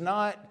sheep is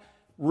not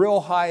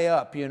real high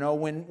up. You know,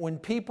 when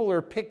people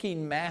are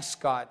picking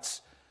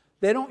mascots,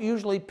 they don't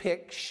usually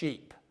pick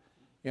sheep.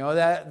 You know,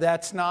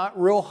 that's not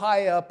real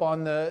high up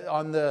on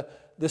the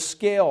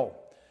scale.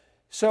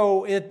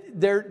 So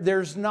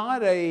there's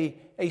not a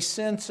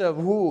sense of,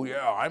 ooh,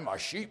 yeah, I'm a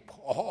sheep.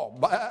 Oh,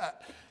 bah.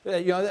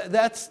 You know,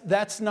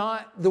 that's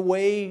not the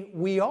way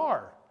we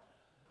are.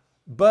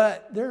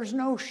 But there's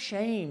no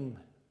shame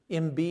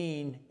in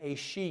being a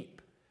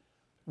sheep.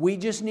 We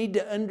just need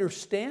to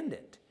understand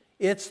it.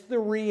 It's the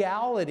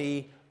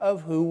reality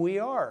of who we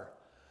are.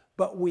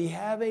 But we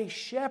have a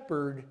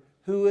shepherd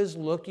who is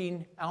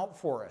looking out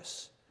for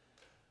us.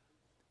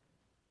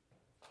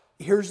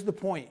 Here's the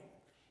point.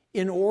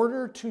 In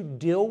order to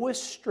deal with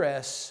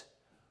stress,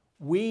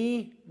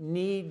 we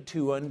need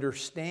to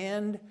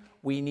understand,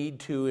 we need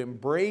to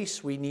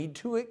embrace, we need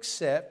to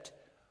accept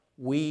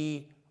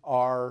we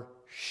are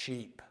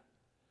sheep,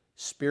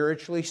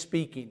 spiritually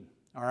speaking,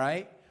 all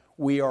right?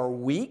 We are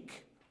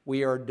weak,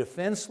 we are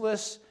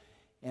defenseless,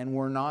 and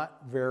we're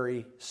not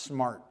very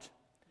smart.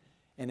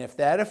 And if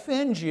that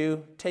offends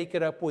you, take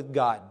it up with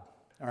God,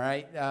 all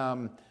right?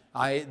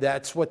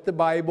 That's what the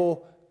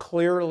Bible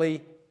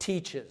clearly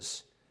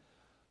teaches.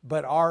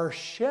 But our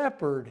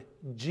shepherd,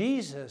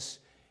 Jesus,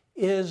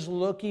 is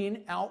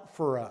looking out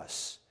for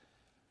us.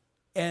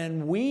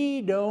 And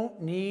we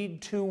don't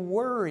need to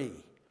worry.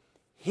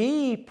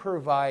 He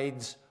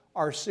provides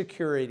our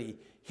security.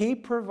 He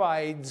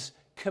provides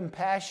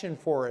compassion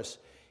for us.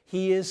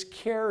 He is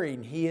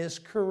caring. He is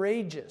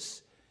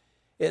courageous.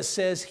 It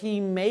says He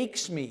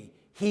makes me.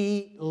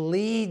 He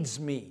leads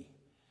me.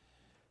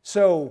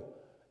 So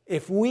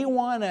if we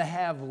want to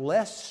have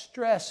less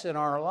stress in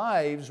our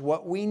lives,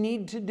 what we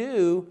need to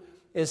do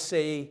is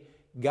say,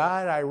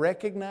 God, I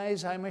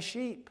recognize I'm a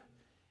sheep.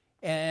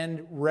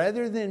 And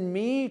rather than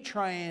me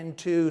trying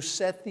to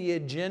set the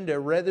agenda,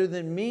 rather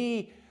than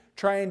me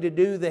trying to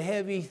do the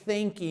heavy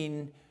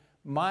thinking,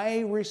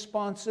 my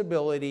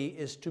responsibility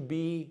is to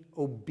be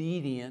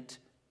obedient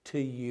to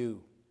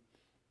you.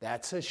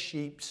 That's a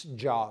sheep's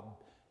job,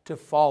 to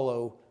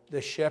follow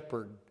the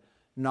shepherd,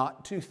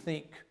 not to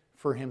think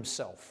for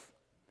himself.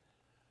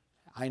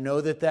 I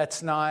know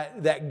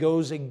that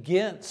goes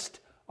against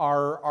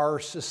our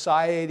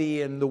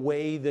society and the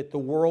way that the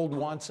world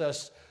wants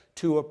us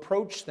to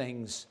approach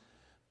things.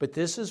 But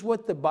this is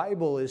what the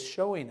Bible is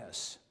showing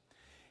us.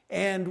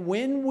 And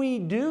when we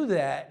do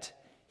that,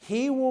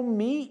 He will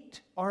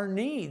meet our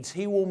needs.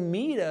 He will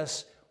meet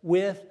us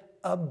with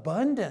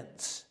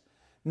abundance.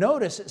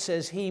 Notice it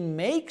says, He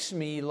makes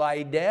me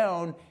lie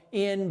down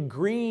in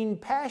green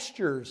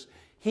pastures.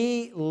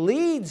 He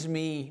leads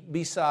me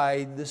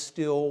beside the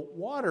still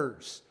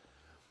waters.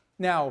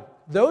 Now,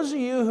 those of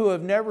you who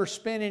have never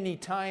spent any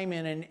time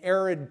in an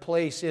arid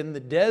place in the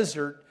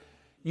desert,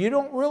 you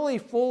don't really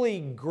fully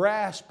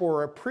grasp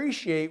or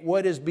appreciate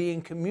what is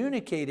being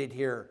communicated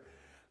here.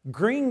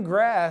 Green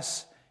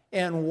grass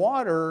and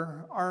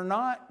water are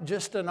not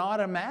just an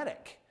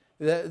automatic.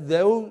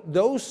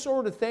 Those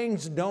sort of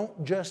things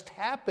don't just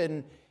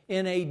happen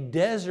in a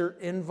desert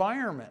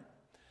environment.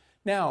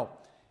 Now,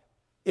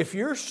 if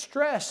you're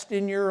stressed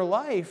in your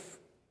life,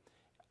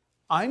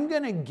 I'm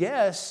going to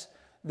guess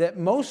that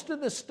most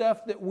of the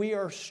stuff that we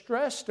are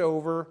stressed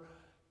over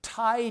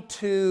tie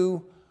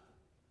to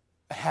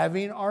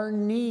having our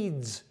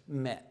needs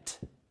met.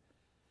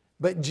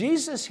 But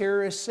Jesus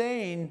here is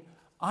saying,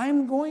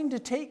 I'm going to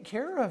take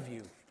care of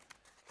you.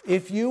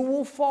 If you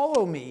will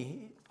follow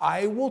me,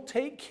 I will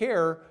take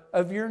care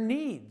of your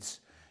needs.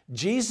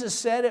 Jesus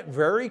said it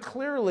very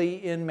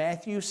clearly in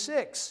Matthew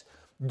 6.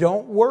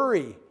 Don't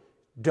worry.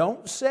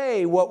 Don't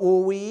say, what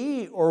will we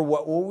eat, or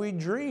what will we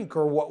drink,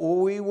 or what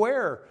will we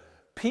wear?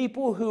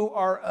 People who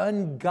are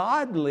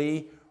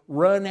ungodly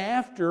run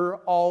after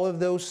all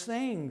of those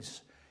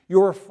things.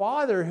 Your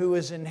Father who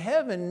is in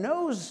heaven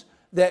knows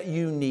that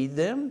you need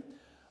them,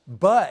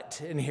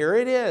 but, and here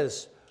it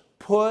is,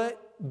 put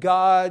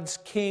God's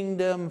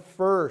kingdom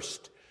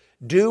first.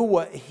 Do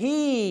what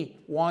He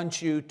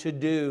wants you to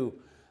do.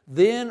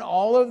 Then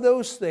all of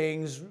those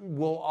things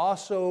will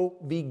also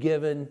be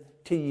given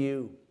to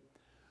you.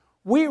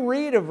 We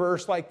read a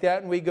verse like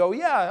that and we go,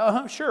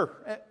 yeah, sure.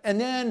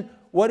 And then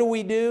what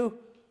do?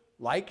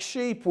 Like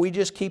sheep, we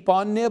just keep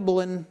on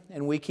nibbling,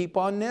 and we keep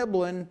on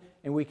nibbling,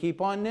 and we keep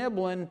on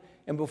nibbling.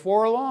 And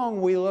before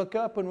long, we look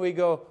up and we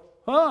go,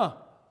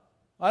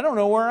 I don't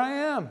know where I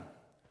am.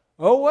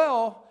 Oh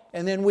well.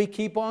 And then we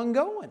keep on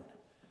going.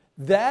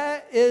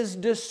 That is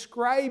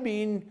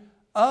describing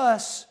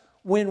us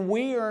when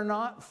we are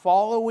not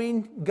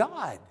following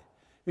God.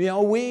 You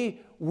know,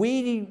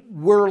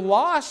 we're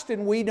lost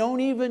and we don't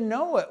even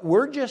know it.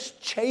 We're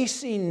just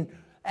chasing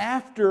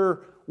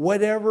after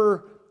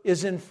whatever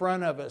is in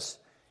front of us.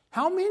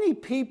 How many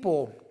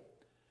people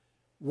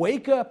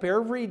wake up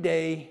every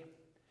day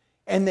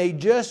and they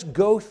just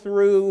go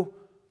through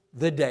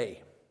the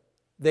day?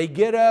 They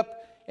get up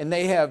and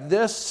they have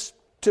this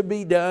to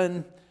be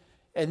done,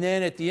 and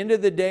then at the end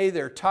of the day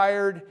they're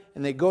tired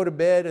and they go to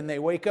bed, and they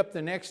wake up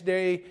the next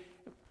day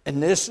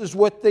and this is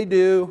what they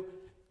do,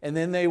 and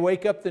then they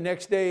wake up the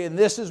next day and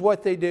this is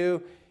what they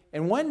do,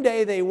 and one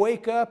day they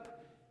wake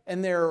up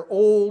and they're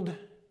old,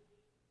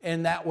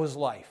 and that was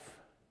life.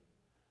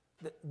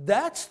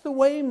 That's the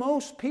way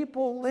most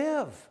people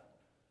live,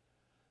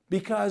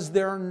 because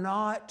they're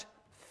not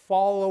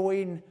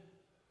following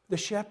the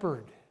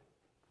shepherd.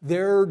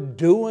 They're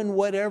doing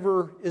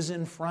whatever is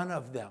in front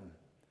of them.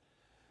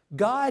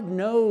 God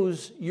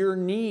knows your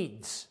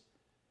needs.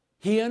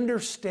 He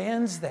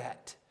understands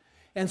that.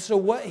 And so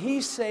what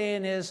He's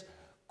saying is,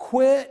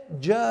 quit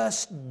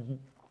just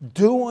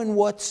doing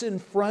what's in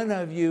front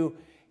of you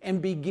and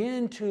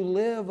begin to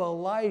live a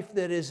life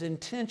that is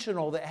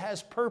intentional, that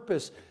has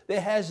purpose,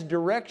 that has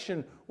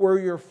direction, where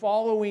you're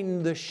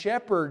following the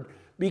shepherd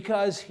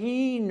because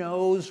He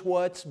knows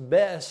what's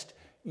best.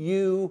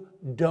 You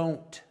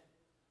don't.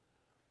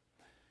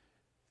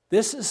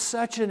 This is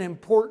such an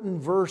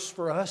important verse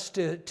for us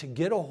to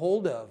get a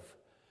hold of.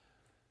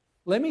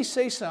 Let me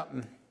say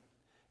something.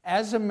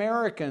 As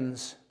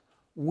Americans,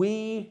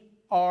 we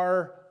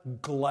are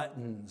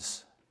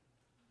gluttons.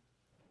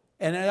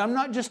 And I'm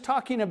not just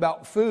talking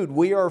about food.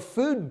 We are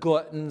food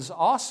gluttons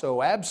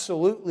also,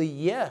 absolutely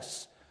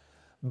yes.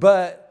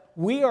 But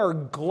we are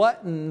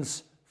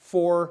gluttons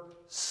for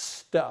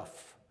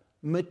stuff,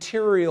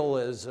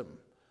 materialism.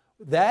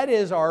 That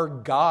is our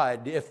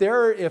God.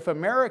 If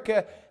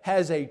America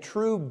has a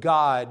true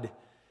God,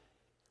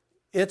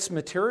 it's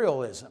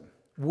materialism.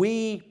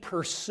 We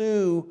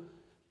pursue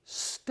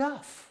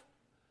stuff.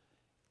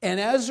 And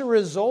as a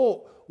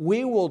result,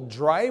 we will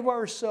drive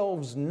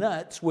ourselves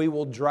nuts. We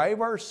will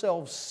drive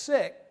ourselves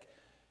sick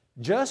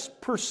just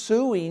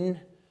pursuing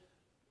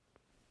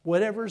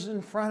whatever's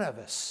in front of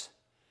us.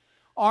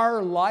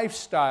 Our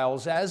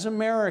lifestyles as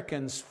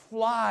Americans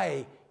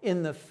fly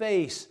in the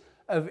face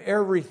of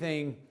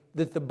everything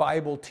that the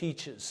Bible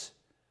teaches.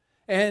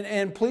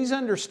 And please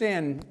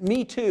understand,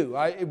 me too.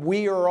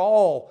 We are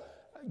all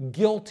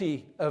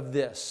guilty of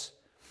this.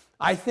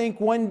 I think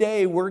one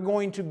day we're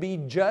going to be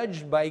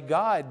judged by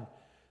God,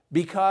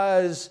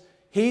 because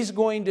He's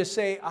going to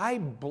say, I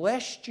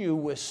blessed you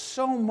with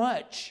so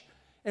much,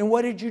 and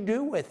what did you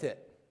do with it?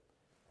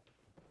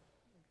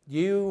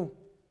 You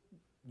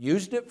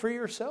used it for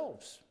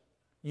yourselves.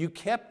 You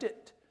kept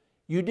it.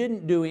 You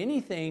didn't do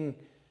anything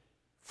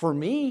for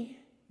me.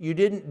 You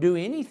didn't do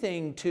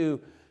anything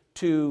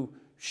to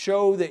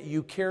show that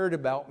you cared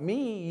about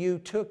me. You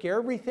took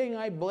everything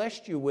I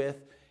blessed you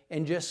with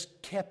and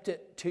just kept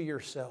it to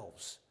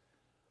yourselves.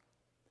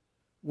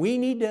 We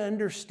need to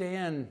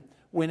understand,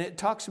 when it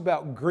talks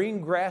about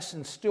green grass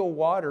and still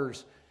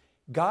waters,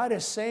 God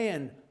is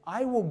saying,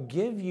 I will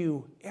give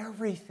you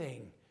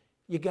everything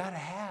you got to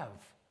have.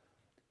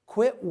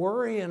 Quit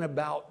worrying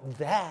about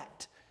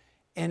that,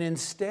 and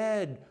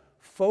instead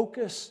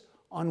focus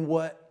on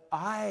what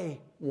I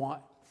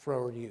want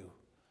for you.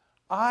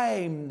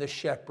 I'm the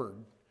shepherd.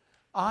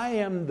 I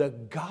am the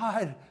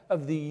God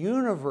of the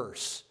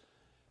universe.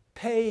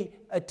 Pay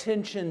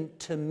attention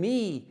to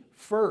me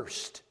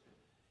first,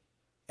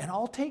 and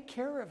I'll take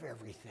care of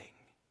everything.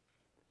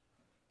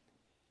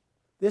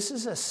 This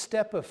is a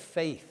step of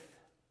faith.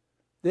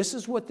 This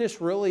is what this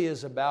really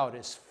is about,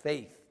 is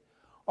faith.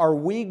 Are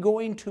we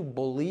going to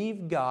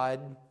believe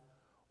God,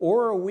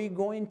 or are we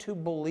going to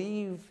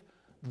believe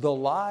the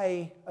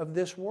lie of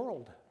this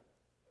world?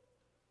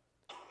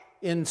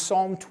 In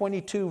Psalm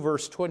 22,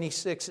 verse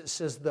 26, it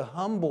says, the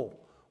humble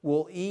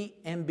will eat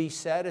and be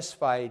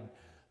satisfied.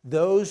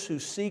 Those who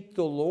seek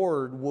the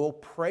Lord will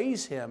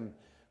praise Him.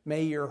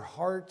 May your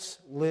hearts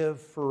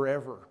live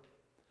forever.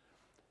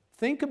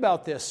 Think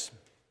about this.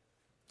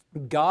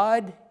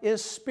 God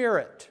is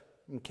spirit,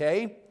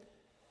 okay?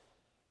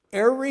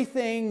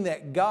 Everything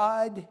that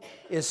God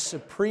is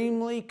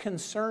supremely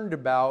concerned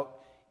about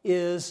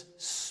is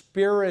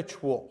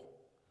spiritual.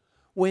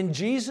 When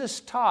Jesus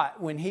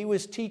taught, when He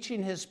was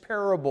teaching His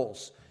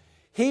parables,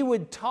 He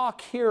would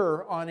talk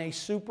here on a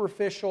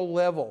superficial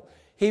level.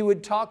 He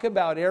would talk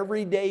about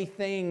everyday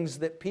things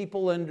that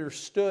people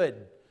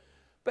understood.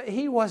 But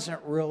He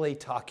wasn't really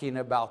talking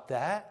about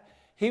that.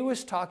 He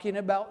was talking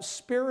about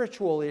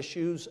spiritual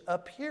issues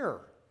up here.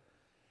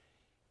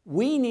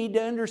 We need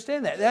to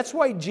understand that. That's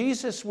why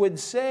Jesus would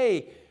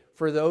say,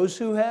 for those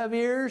who have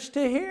ears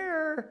to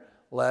hear,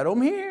 let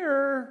them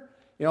hear.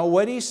 You know,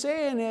 what He's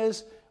saying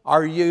is,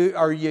 are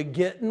you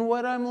getting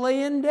what I'm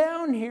laying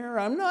down here?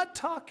 I'm not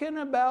talking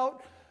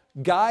about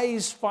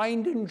guys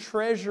finding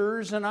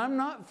treasures, and I'm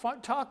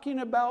not talking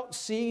about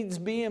seeds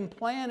being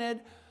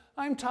planted.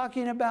 I'm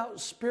talking about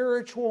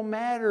spiritual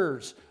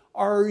matters.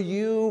 Are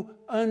you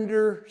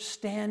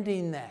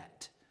understanding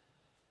that?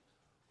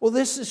 Well,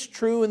 this is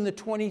true in the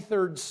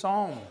 23rd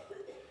Psalm.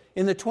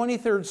 In the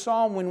 23rd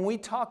Psalm, when we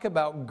talk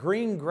about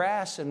green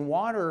grass and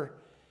water,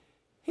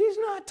 He's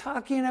not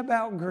talking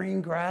about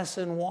green grass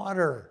and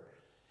water.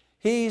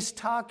 He's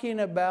talking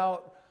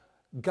about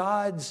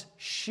God's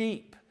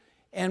sheep.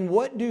 And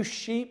what do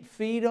sheep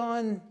feed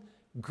on?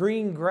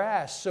 Green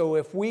grass. So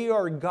if we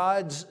are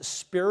God's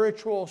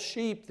spiritual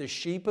sheep, the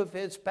sheep of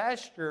His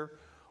pasture,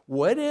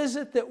 what is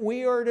it that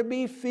we are to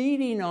be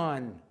feeding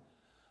on?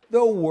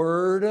 The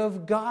Word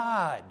of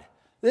God.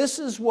 This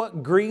is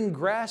what green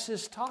grass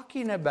is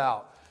talking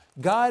about.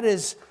 God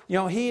is,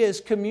 He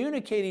is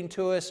communicating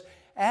to us,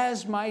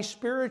 as my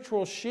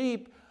spiritual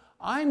sheep,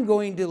 I'm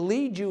going to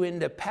lead you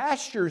into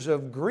pastures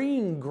of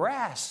green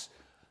grass.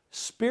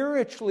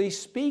 Spiritually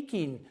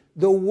speaking,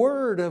 the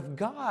Word of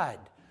God.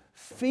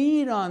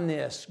 Feed on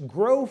this.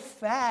 Grow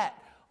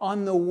fat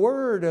on the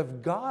Word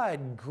of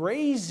God.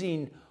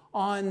 Grazing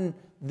on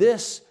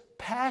this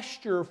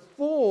pasture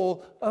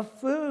full of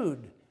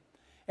food.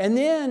 And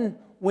then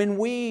when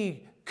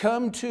we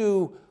come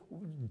to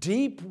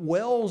deep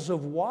wells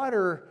of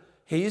water,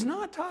 He's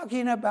not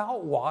talking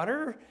about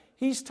water.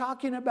 He's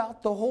talking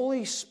about the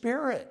Holy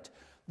Spirit.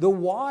 The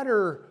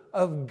water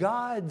of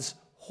God's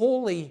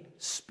Holy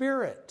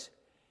Spirit.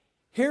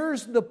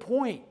 Here's the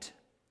point.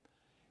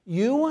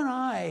 You and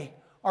I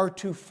are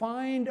to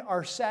find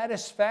our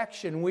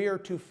satisfaction. We are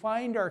to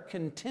find our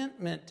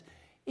contentment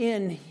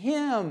in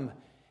Him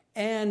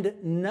and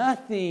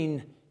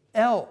nothing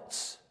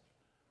else.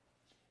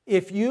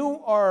 If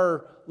you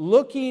are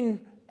looking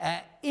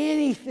at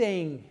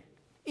anything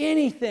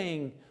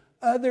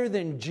other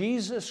than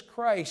Jesus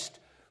Christ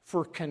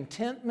for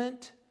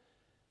contentment,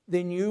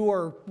 then you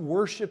are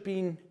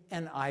worshiping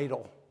an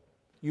idol.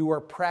 You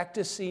are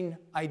practicing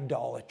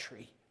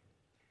idolatry.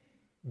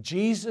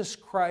 Jesus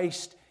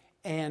Christ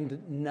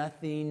and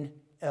nothing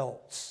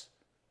else.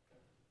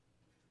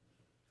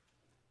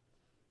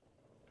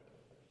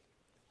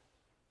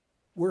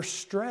 We're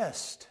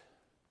stressed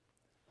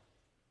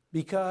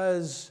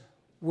because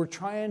we're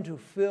trying to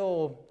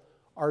fill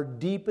our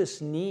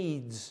deepest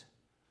needs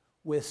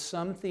with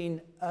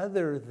something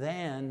other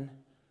than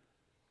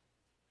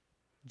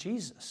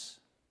Jesus.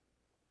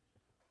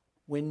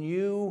 When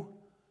you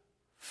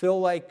feel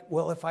like,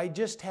 well, if I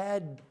just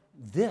had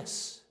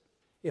this,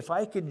 if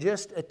I could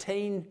just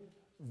attain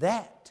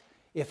that,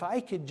 if I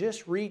could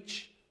just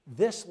reach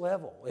this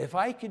level, if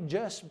I could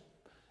just,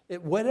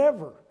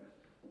 whatever.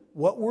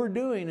 What we're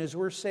doing is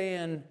we're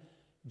saying,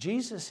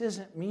 Jesus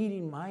isn't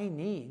meeting my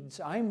needs.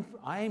 I'm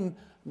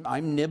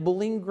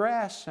nibbling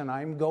grass and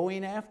I'm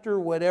going after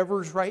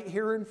whatever's right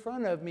here in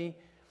front of me.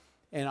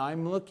 And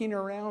I'm looking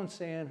around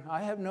saying,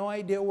 I have no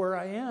idea where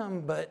I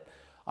am, but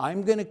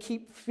I'm going to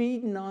keep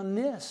feeding on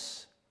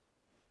this.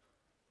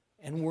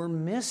 And we're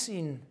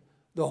missing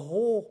the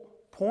whole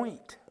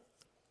point.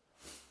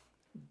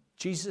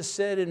 Jesus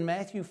said in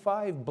Matthew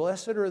 5,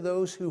 blessed are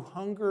those who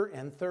hunger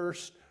and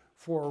thirst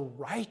for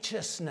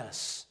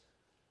righteousness,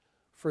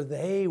 for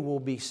they will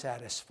be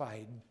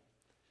satisfied.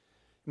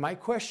 My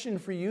question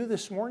for you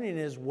this morning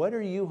is, what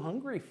are you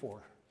hungry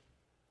for?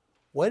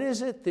 What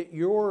is it that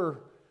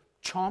you're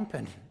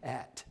chomping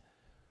at?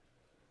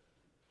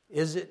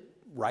 Is it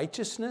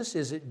righteousness?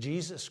 Is it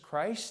Jesus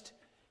Christ?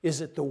 Is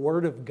it the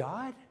Word of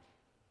God?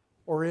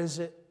 Or is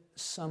it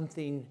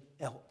something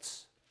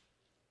else?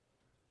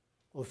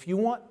 Well, if you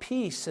want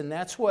peace, and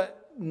that's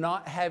what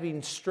not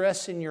having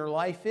stress in your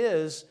life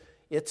is,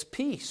 it's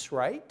peace,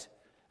 right?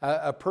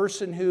 A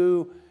person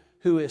who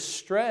is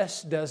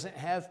stressed doesn't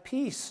have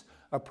peace.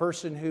 A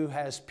person who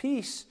has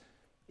peace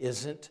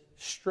isn't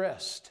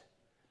stressed.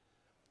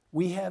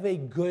 We have a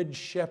good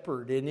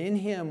shepherd, and in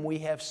Him we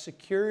have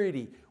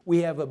security, we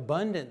have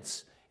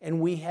abundance,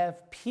 and we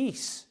have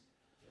peace.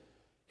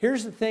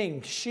 Here's the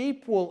thing,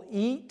 sheep will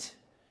eat,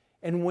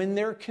 and when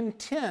they're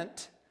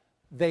content,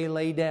 they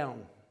lay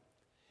down.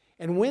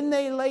 And when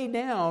they lay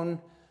down,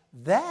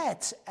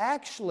 that's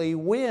actually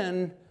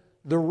when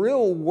the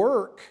real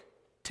work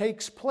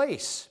takes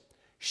place.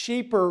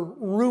 Sheep are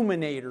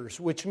ruminators,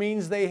 which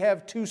means they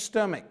have two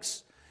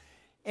stomachs.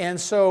 And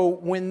so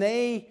when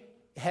they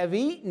have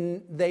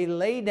eaten, they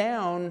lay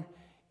down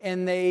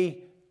and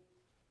they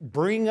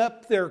bring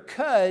up their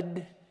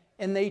cud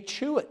and they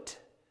chew it.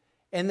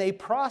 and they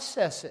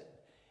process it,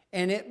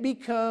 and it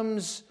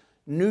becomes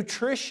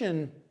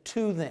nutrition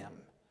to them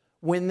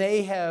when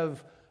they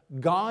have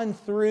gone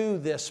through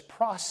this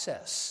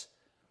process.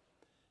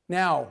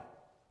 Now,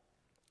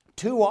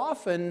 too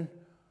often,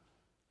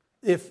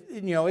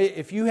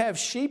 if you have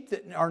sheep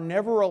that are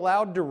never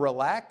allowed to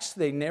relax,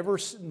 they never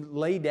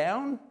lay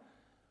down,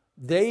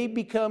 they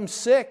become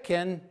sick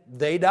and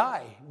they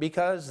die,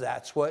 because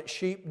that's what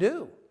sheep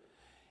do.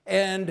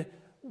 And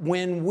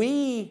when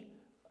we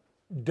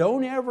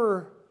don't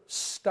ever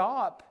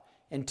stop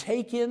and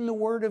take in the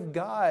Word of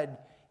God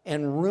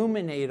and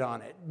ruminate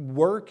on it,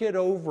 work it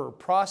over,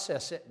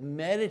 process it,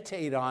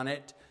 meditate on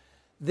it,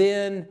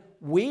 then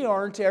we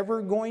aren't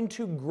ever going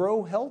to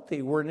grow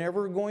healthy. We're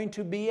never going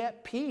to be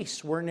at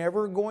peace. We're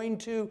never going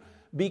to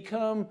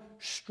become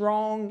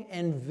strong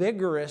and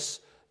vigorous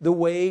the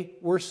way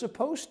we're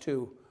supposed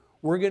to.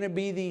 We're going to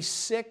be these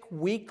sick,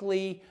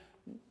 weakly,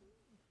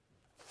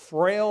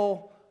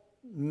 frail,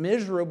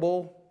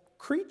 miserable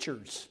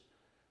creatures.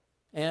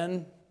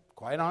 And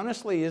quite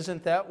honestly,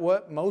 isn't that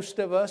what most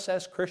of us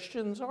as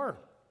Christians are?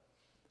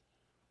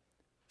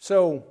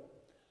 So,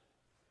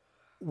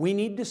 we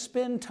need to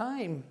spend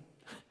time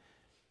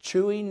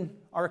chewing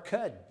our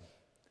cud.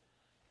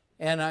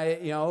 And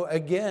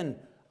again,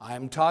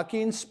 I'm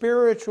talking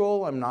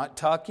spiritual, I'm not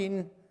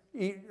talking,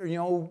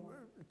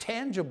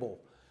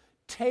 tangible.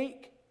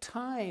 Take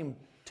time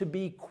to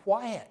be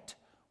quiet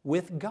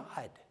with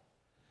God.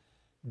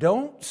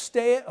 Don't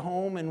stay at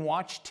home and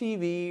watch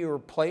TV or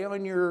play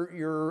on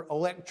your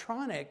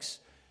electronics.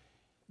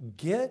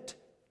 Get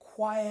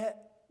quiet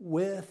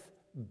with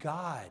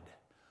God.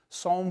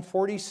 Psalm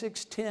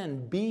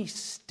 46:10, be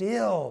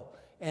still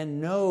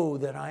and know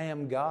that I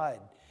am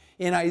God.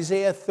 In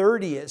Isaiah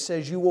 30, it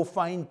says, you will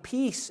find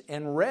peace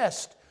and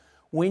rest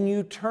when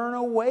you turn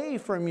away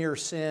from your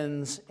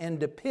sins and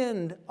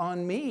depend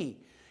on me.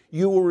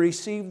 You will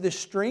receive the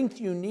strength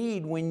you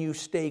need when you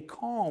stay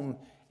calm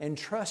and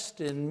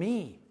trust in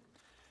me.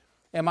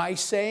 Am I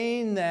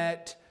saying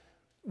that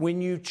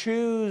when you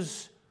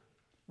choose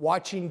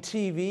watching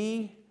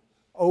TV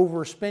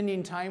over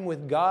spending time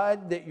with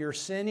God that you're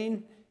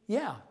sinning?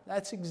 Yeah,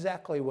 that's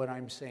exactly what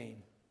I'm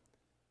saying.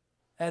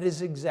 That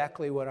is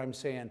exactly what I'm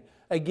saying.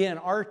 Again,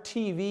 our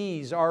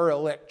TVs, our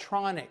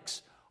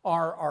electronics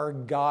are our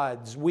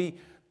gods.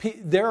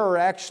 There are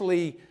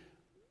actually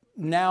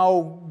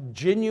now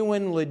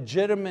genuine,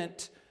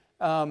 legitimate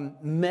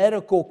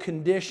medical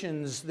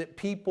conditions that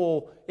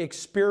people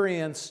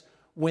experience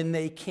when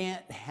they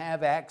can't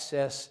have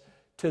access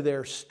to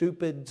their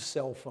stupid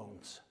cell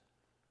phones.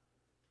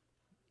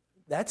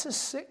 That's a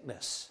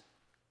sickness.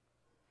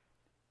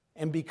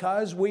 And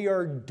because we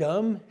are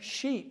dumb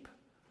sheep,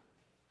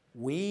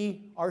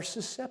 we are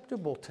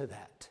susceptible to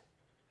that.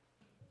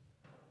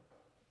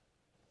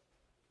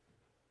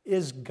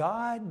 Is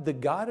God, the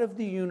God of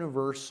the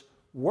universe,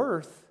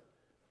 worth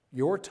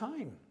your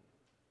time?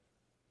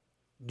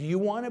 Do you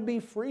want to be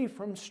free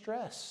from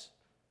stress?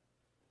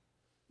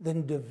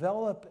 Then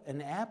develop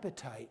an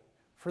appetite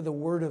for the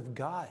Word of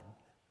God.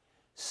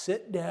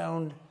 Sit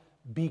down,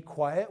 be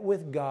quiet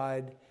with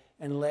God,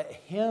 and let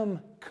Him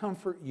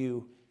comfort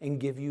you and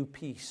give you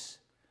peace.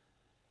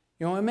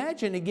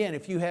 Imagine again,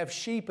 if you have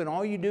sheep and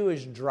all you do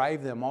is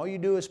drive them, all you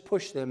do is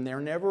push them, they're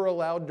never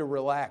allowed to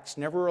relax,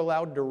 never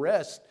allowed to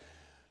rest.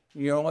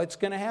 You know what's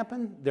going to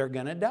happen? They're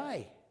going to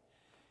die.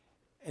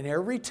 And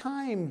every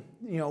time,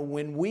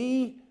 when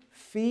we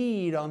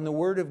feed on the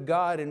Word of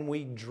God and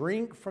we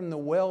drink from the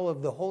well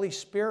of the Holy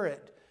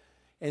Spirit,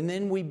 and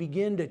then we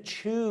begin to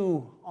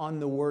chew on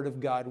the Word of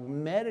God,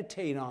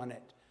 meditate on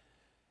it,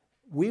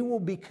 we will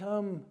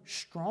become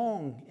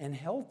strong and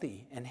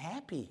healthy and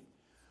happy.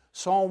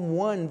 Psalm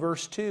 1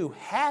 verse 2,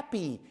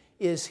 happy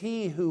is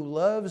he who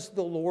loves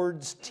the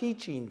Lord's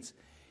teachings.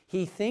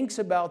 He thinks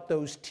about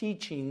those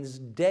teachings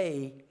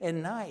day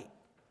and night.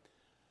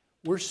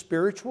 We're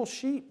spiritual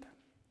sheep.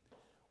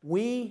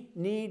 We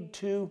need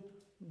to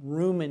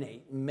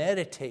ruminate,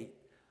 meditate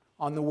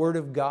on the Word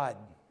of God.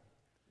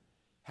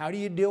 How do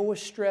you deal with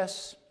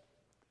stress?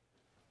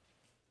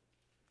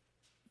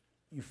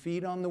 You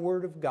feed on the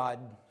Word of God.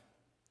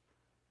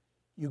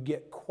 You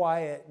get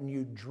quiet and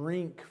you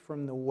drink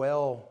from the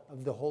well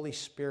of the Holy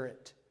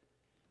Spirit.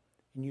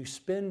 And you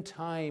spend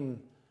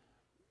time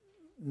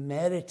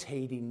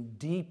meditating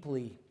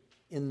deeply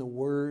in the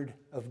Word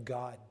of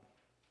God.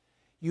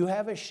 You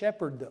have a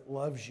shepherd that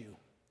loves you.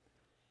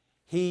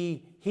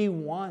 He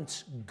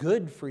wants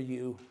good for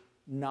you,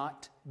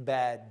 not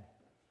bad.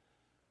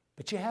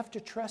 But you have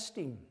to trust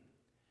Him.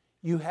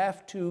 You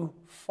have to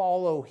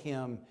follow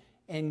Him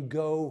and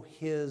go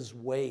His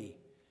way.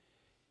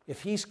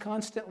 If He's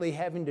constantly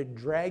having to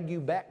drag you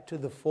back to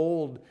the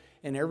fold,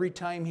 and every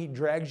time He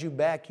drags you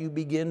back, you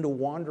begin to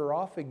wander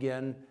off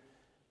again,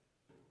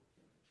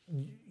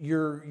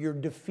 you're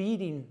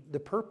defeating the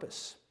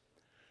purpose.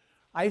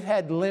 I've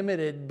had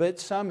limited but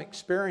some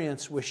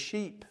experience with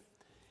sheep.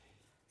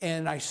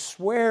 And I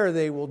swear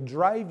they will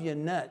drive you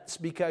nuts,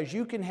 because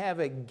you can have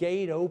a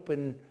gate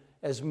open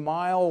as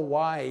mile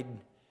wide,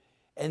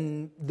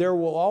 and there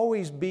will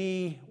always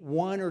be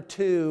one or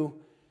two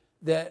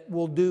that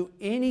will do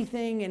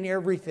anything and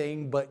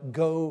everything but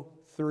go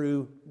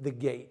through the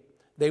gate.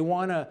 They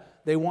want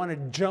to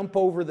jump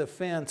over the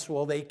fence.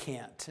 Well, they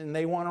can't. And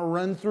they want to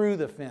run through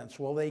the fence.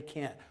 Well, they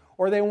can't.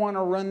 Or they want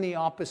to run the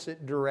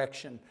opposite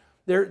direction.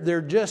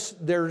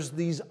 There's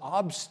these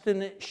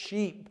obstinate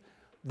sheep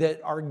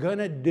that are going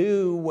to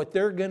do what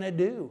they're going to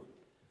do.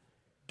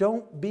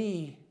 Don't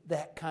be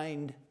that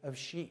kind of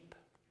sheep.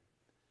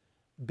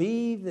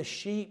 Be the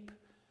sheep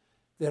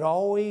that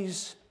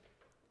always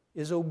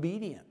is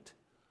obedient,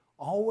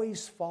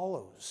 always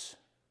follows.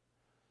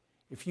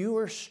 If you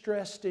are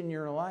stressed in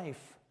your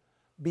life,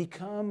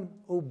 become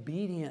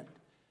obedient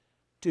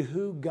to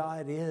who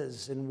God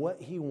is and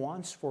what He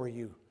wants for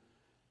you.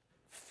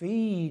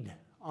 Feed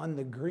on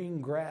the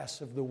green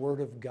grass of the Word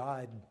of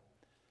God.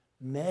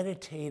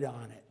 Meditate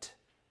on it.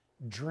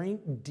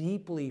 Drink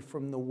deeply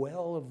from the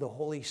well of the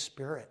Holy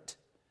Spirit.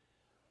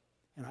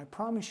 And I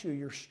promise you,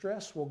 your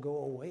stress will go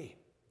away.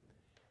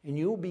 And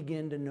you'll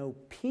begin to know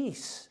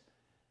peace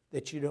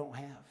that you don't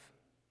have.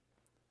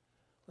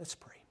 Let's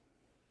pray.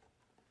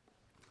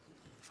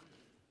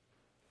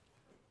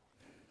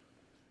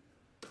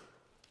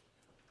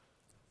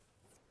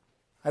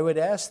 I would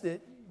ask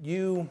that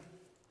you,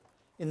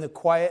 in the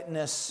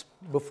quietness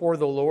before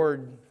the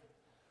Lord,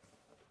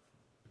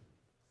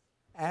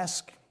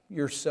 ask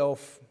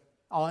yourself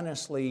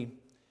honestly,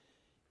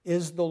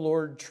 is the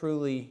Lord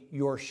truly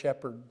your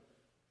shepherd?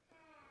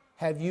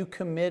 Have you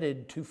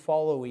committed to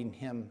following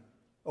Him,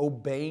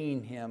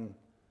 obeying Him?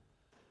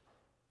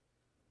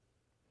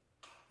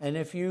 And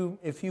if you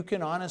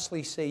can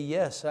honestly say,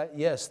 yes,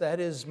 that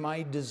is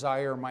my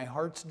desire, my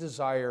heart's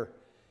desire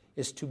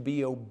is to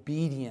be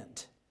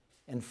obedient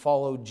and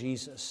follow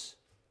Jesus,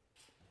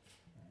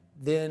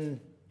 then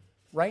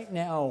right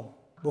now,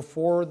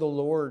 before the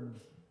Lord,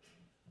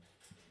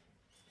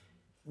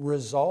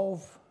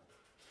 resolve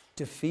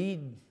to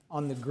feed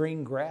on the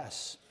green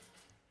grass.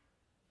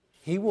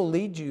 He will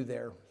lead you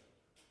there.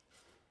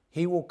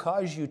 He will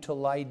cause you to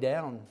lie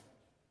down.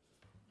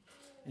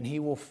 And He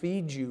will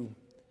feed you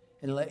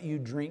and let you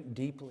drink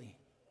deeply.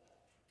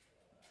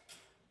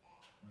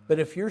 But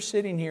if you're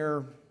sitting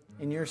here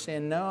and you're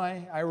saying, no,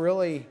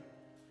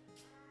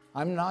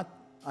 I'm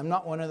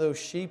not one of those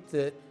sheep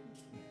that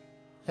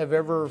have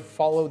ever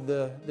followed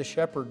the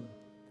shepherd,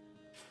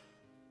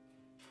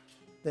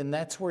 then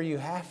that's where you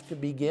have to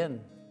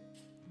begin,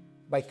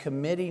 by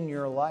committing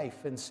your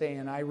life and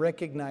saying, I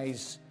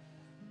recognize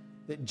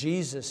that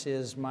Jesus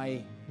is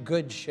my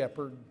good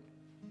shepherd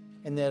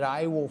and that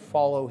I will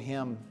follow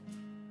Him.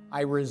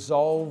 I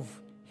resolve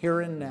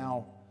here and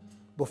now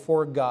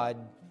before God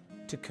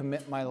to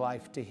commit my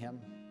life to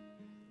Him.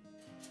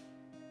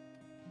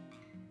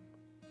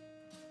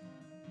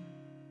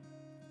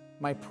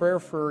 My prayer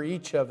for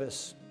each of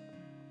us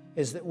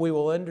is that we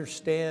will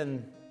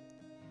understand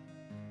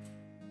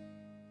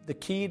the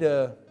key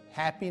to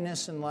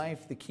happiness in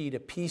life, the key to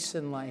peace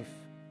in life,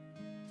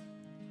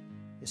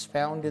 is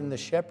found in the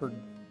shepherd.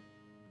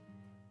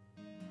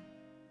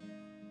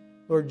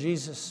 Lord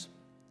Jesus,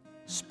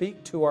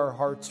 speak to our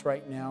hearts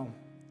right now.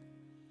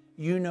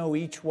 You know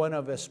each one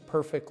of us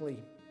perfectly,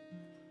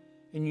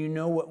 and you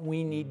know what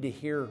we need to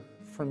hear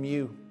from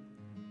you.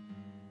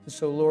 And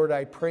so, Lord,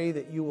 I pray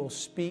that you will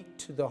speak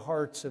to the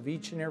hearts of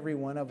each and every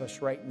one of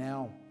us right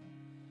now,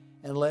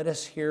 and let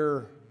us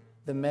hear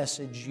the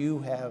message you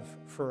have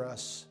for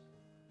us.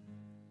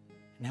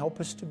 And help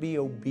us to be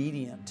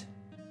obedient,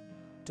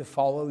 to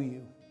follow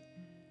you.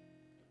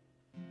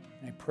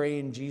 And I pray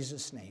in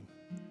Jesus' name,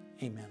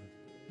 amen.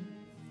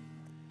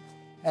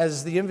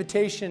 As the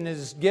invitation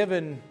is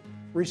given,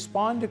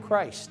 respond to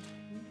Christ.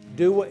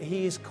 Do what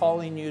He is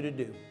calling you to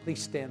do.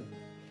 Please stand.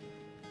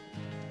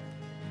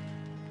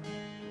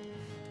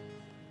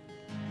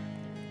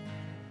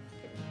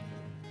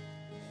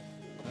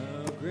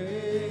 How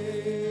great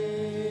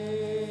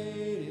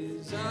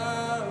is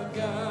our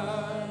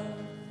God?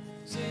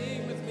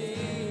 Sing with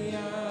me,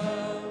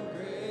 how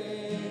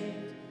great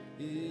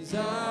is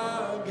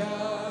our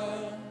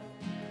God?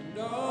 And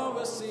all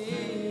will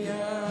see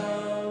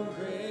how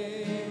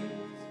great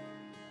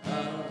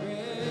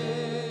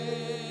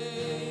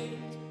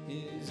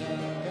is our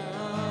God.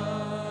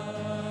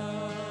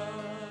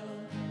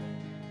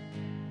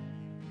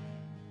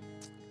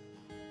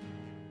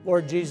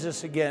 Lord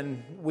Jesus,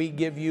 again, we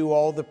give you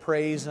all the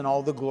praise and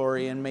all the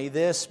glory, and may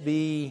this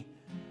be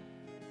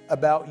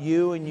about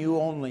you and you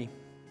only.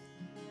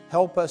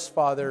 Help us,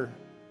 Father,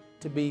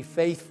 to be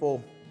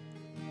faithful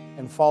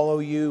and follow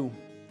you,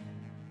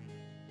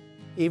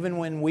 even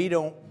when we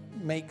don't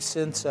make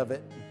sense of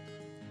it.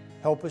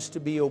 Help us to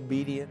be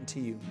obedient to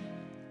you.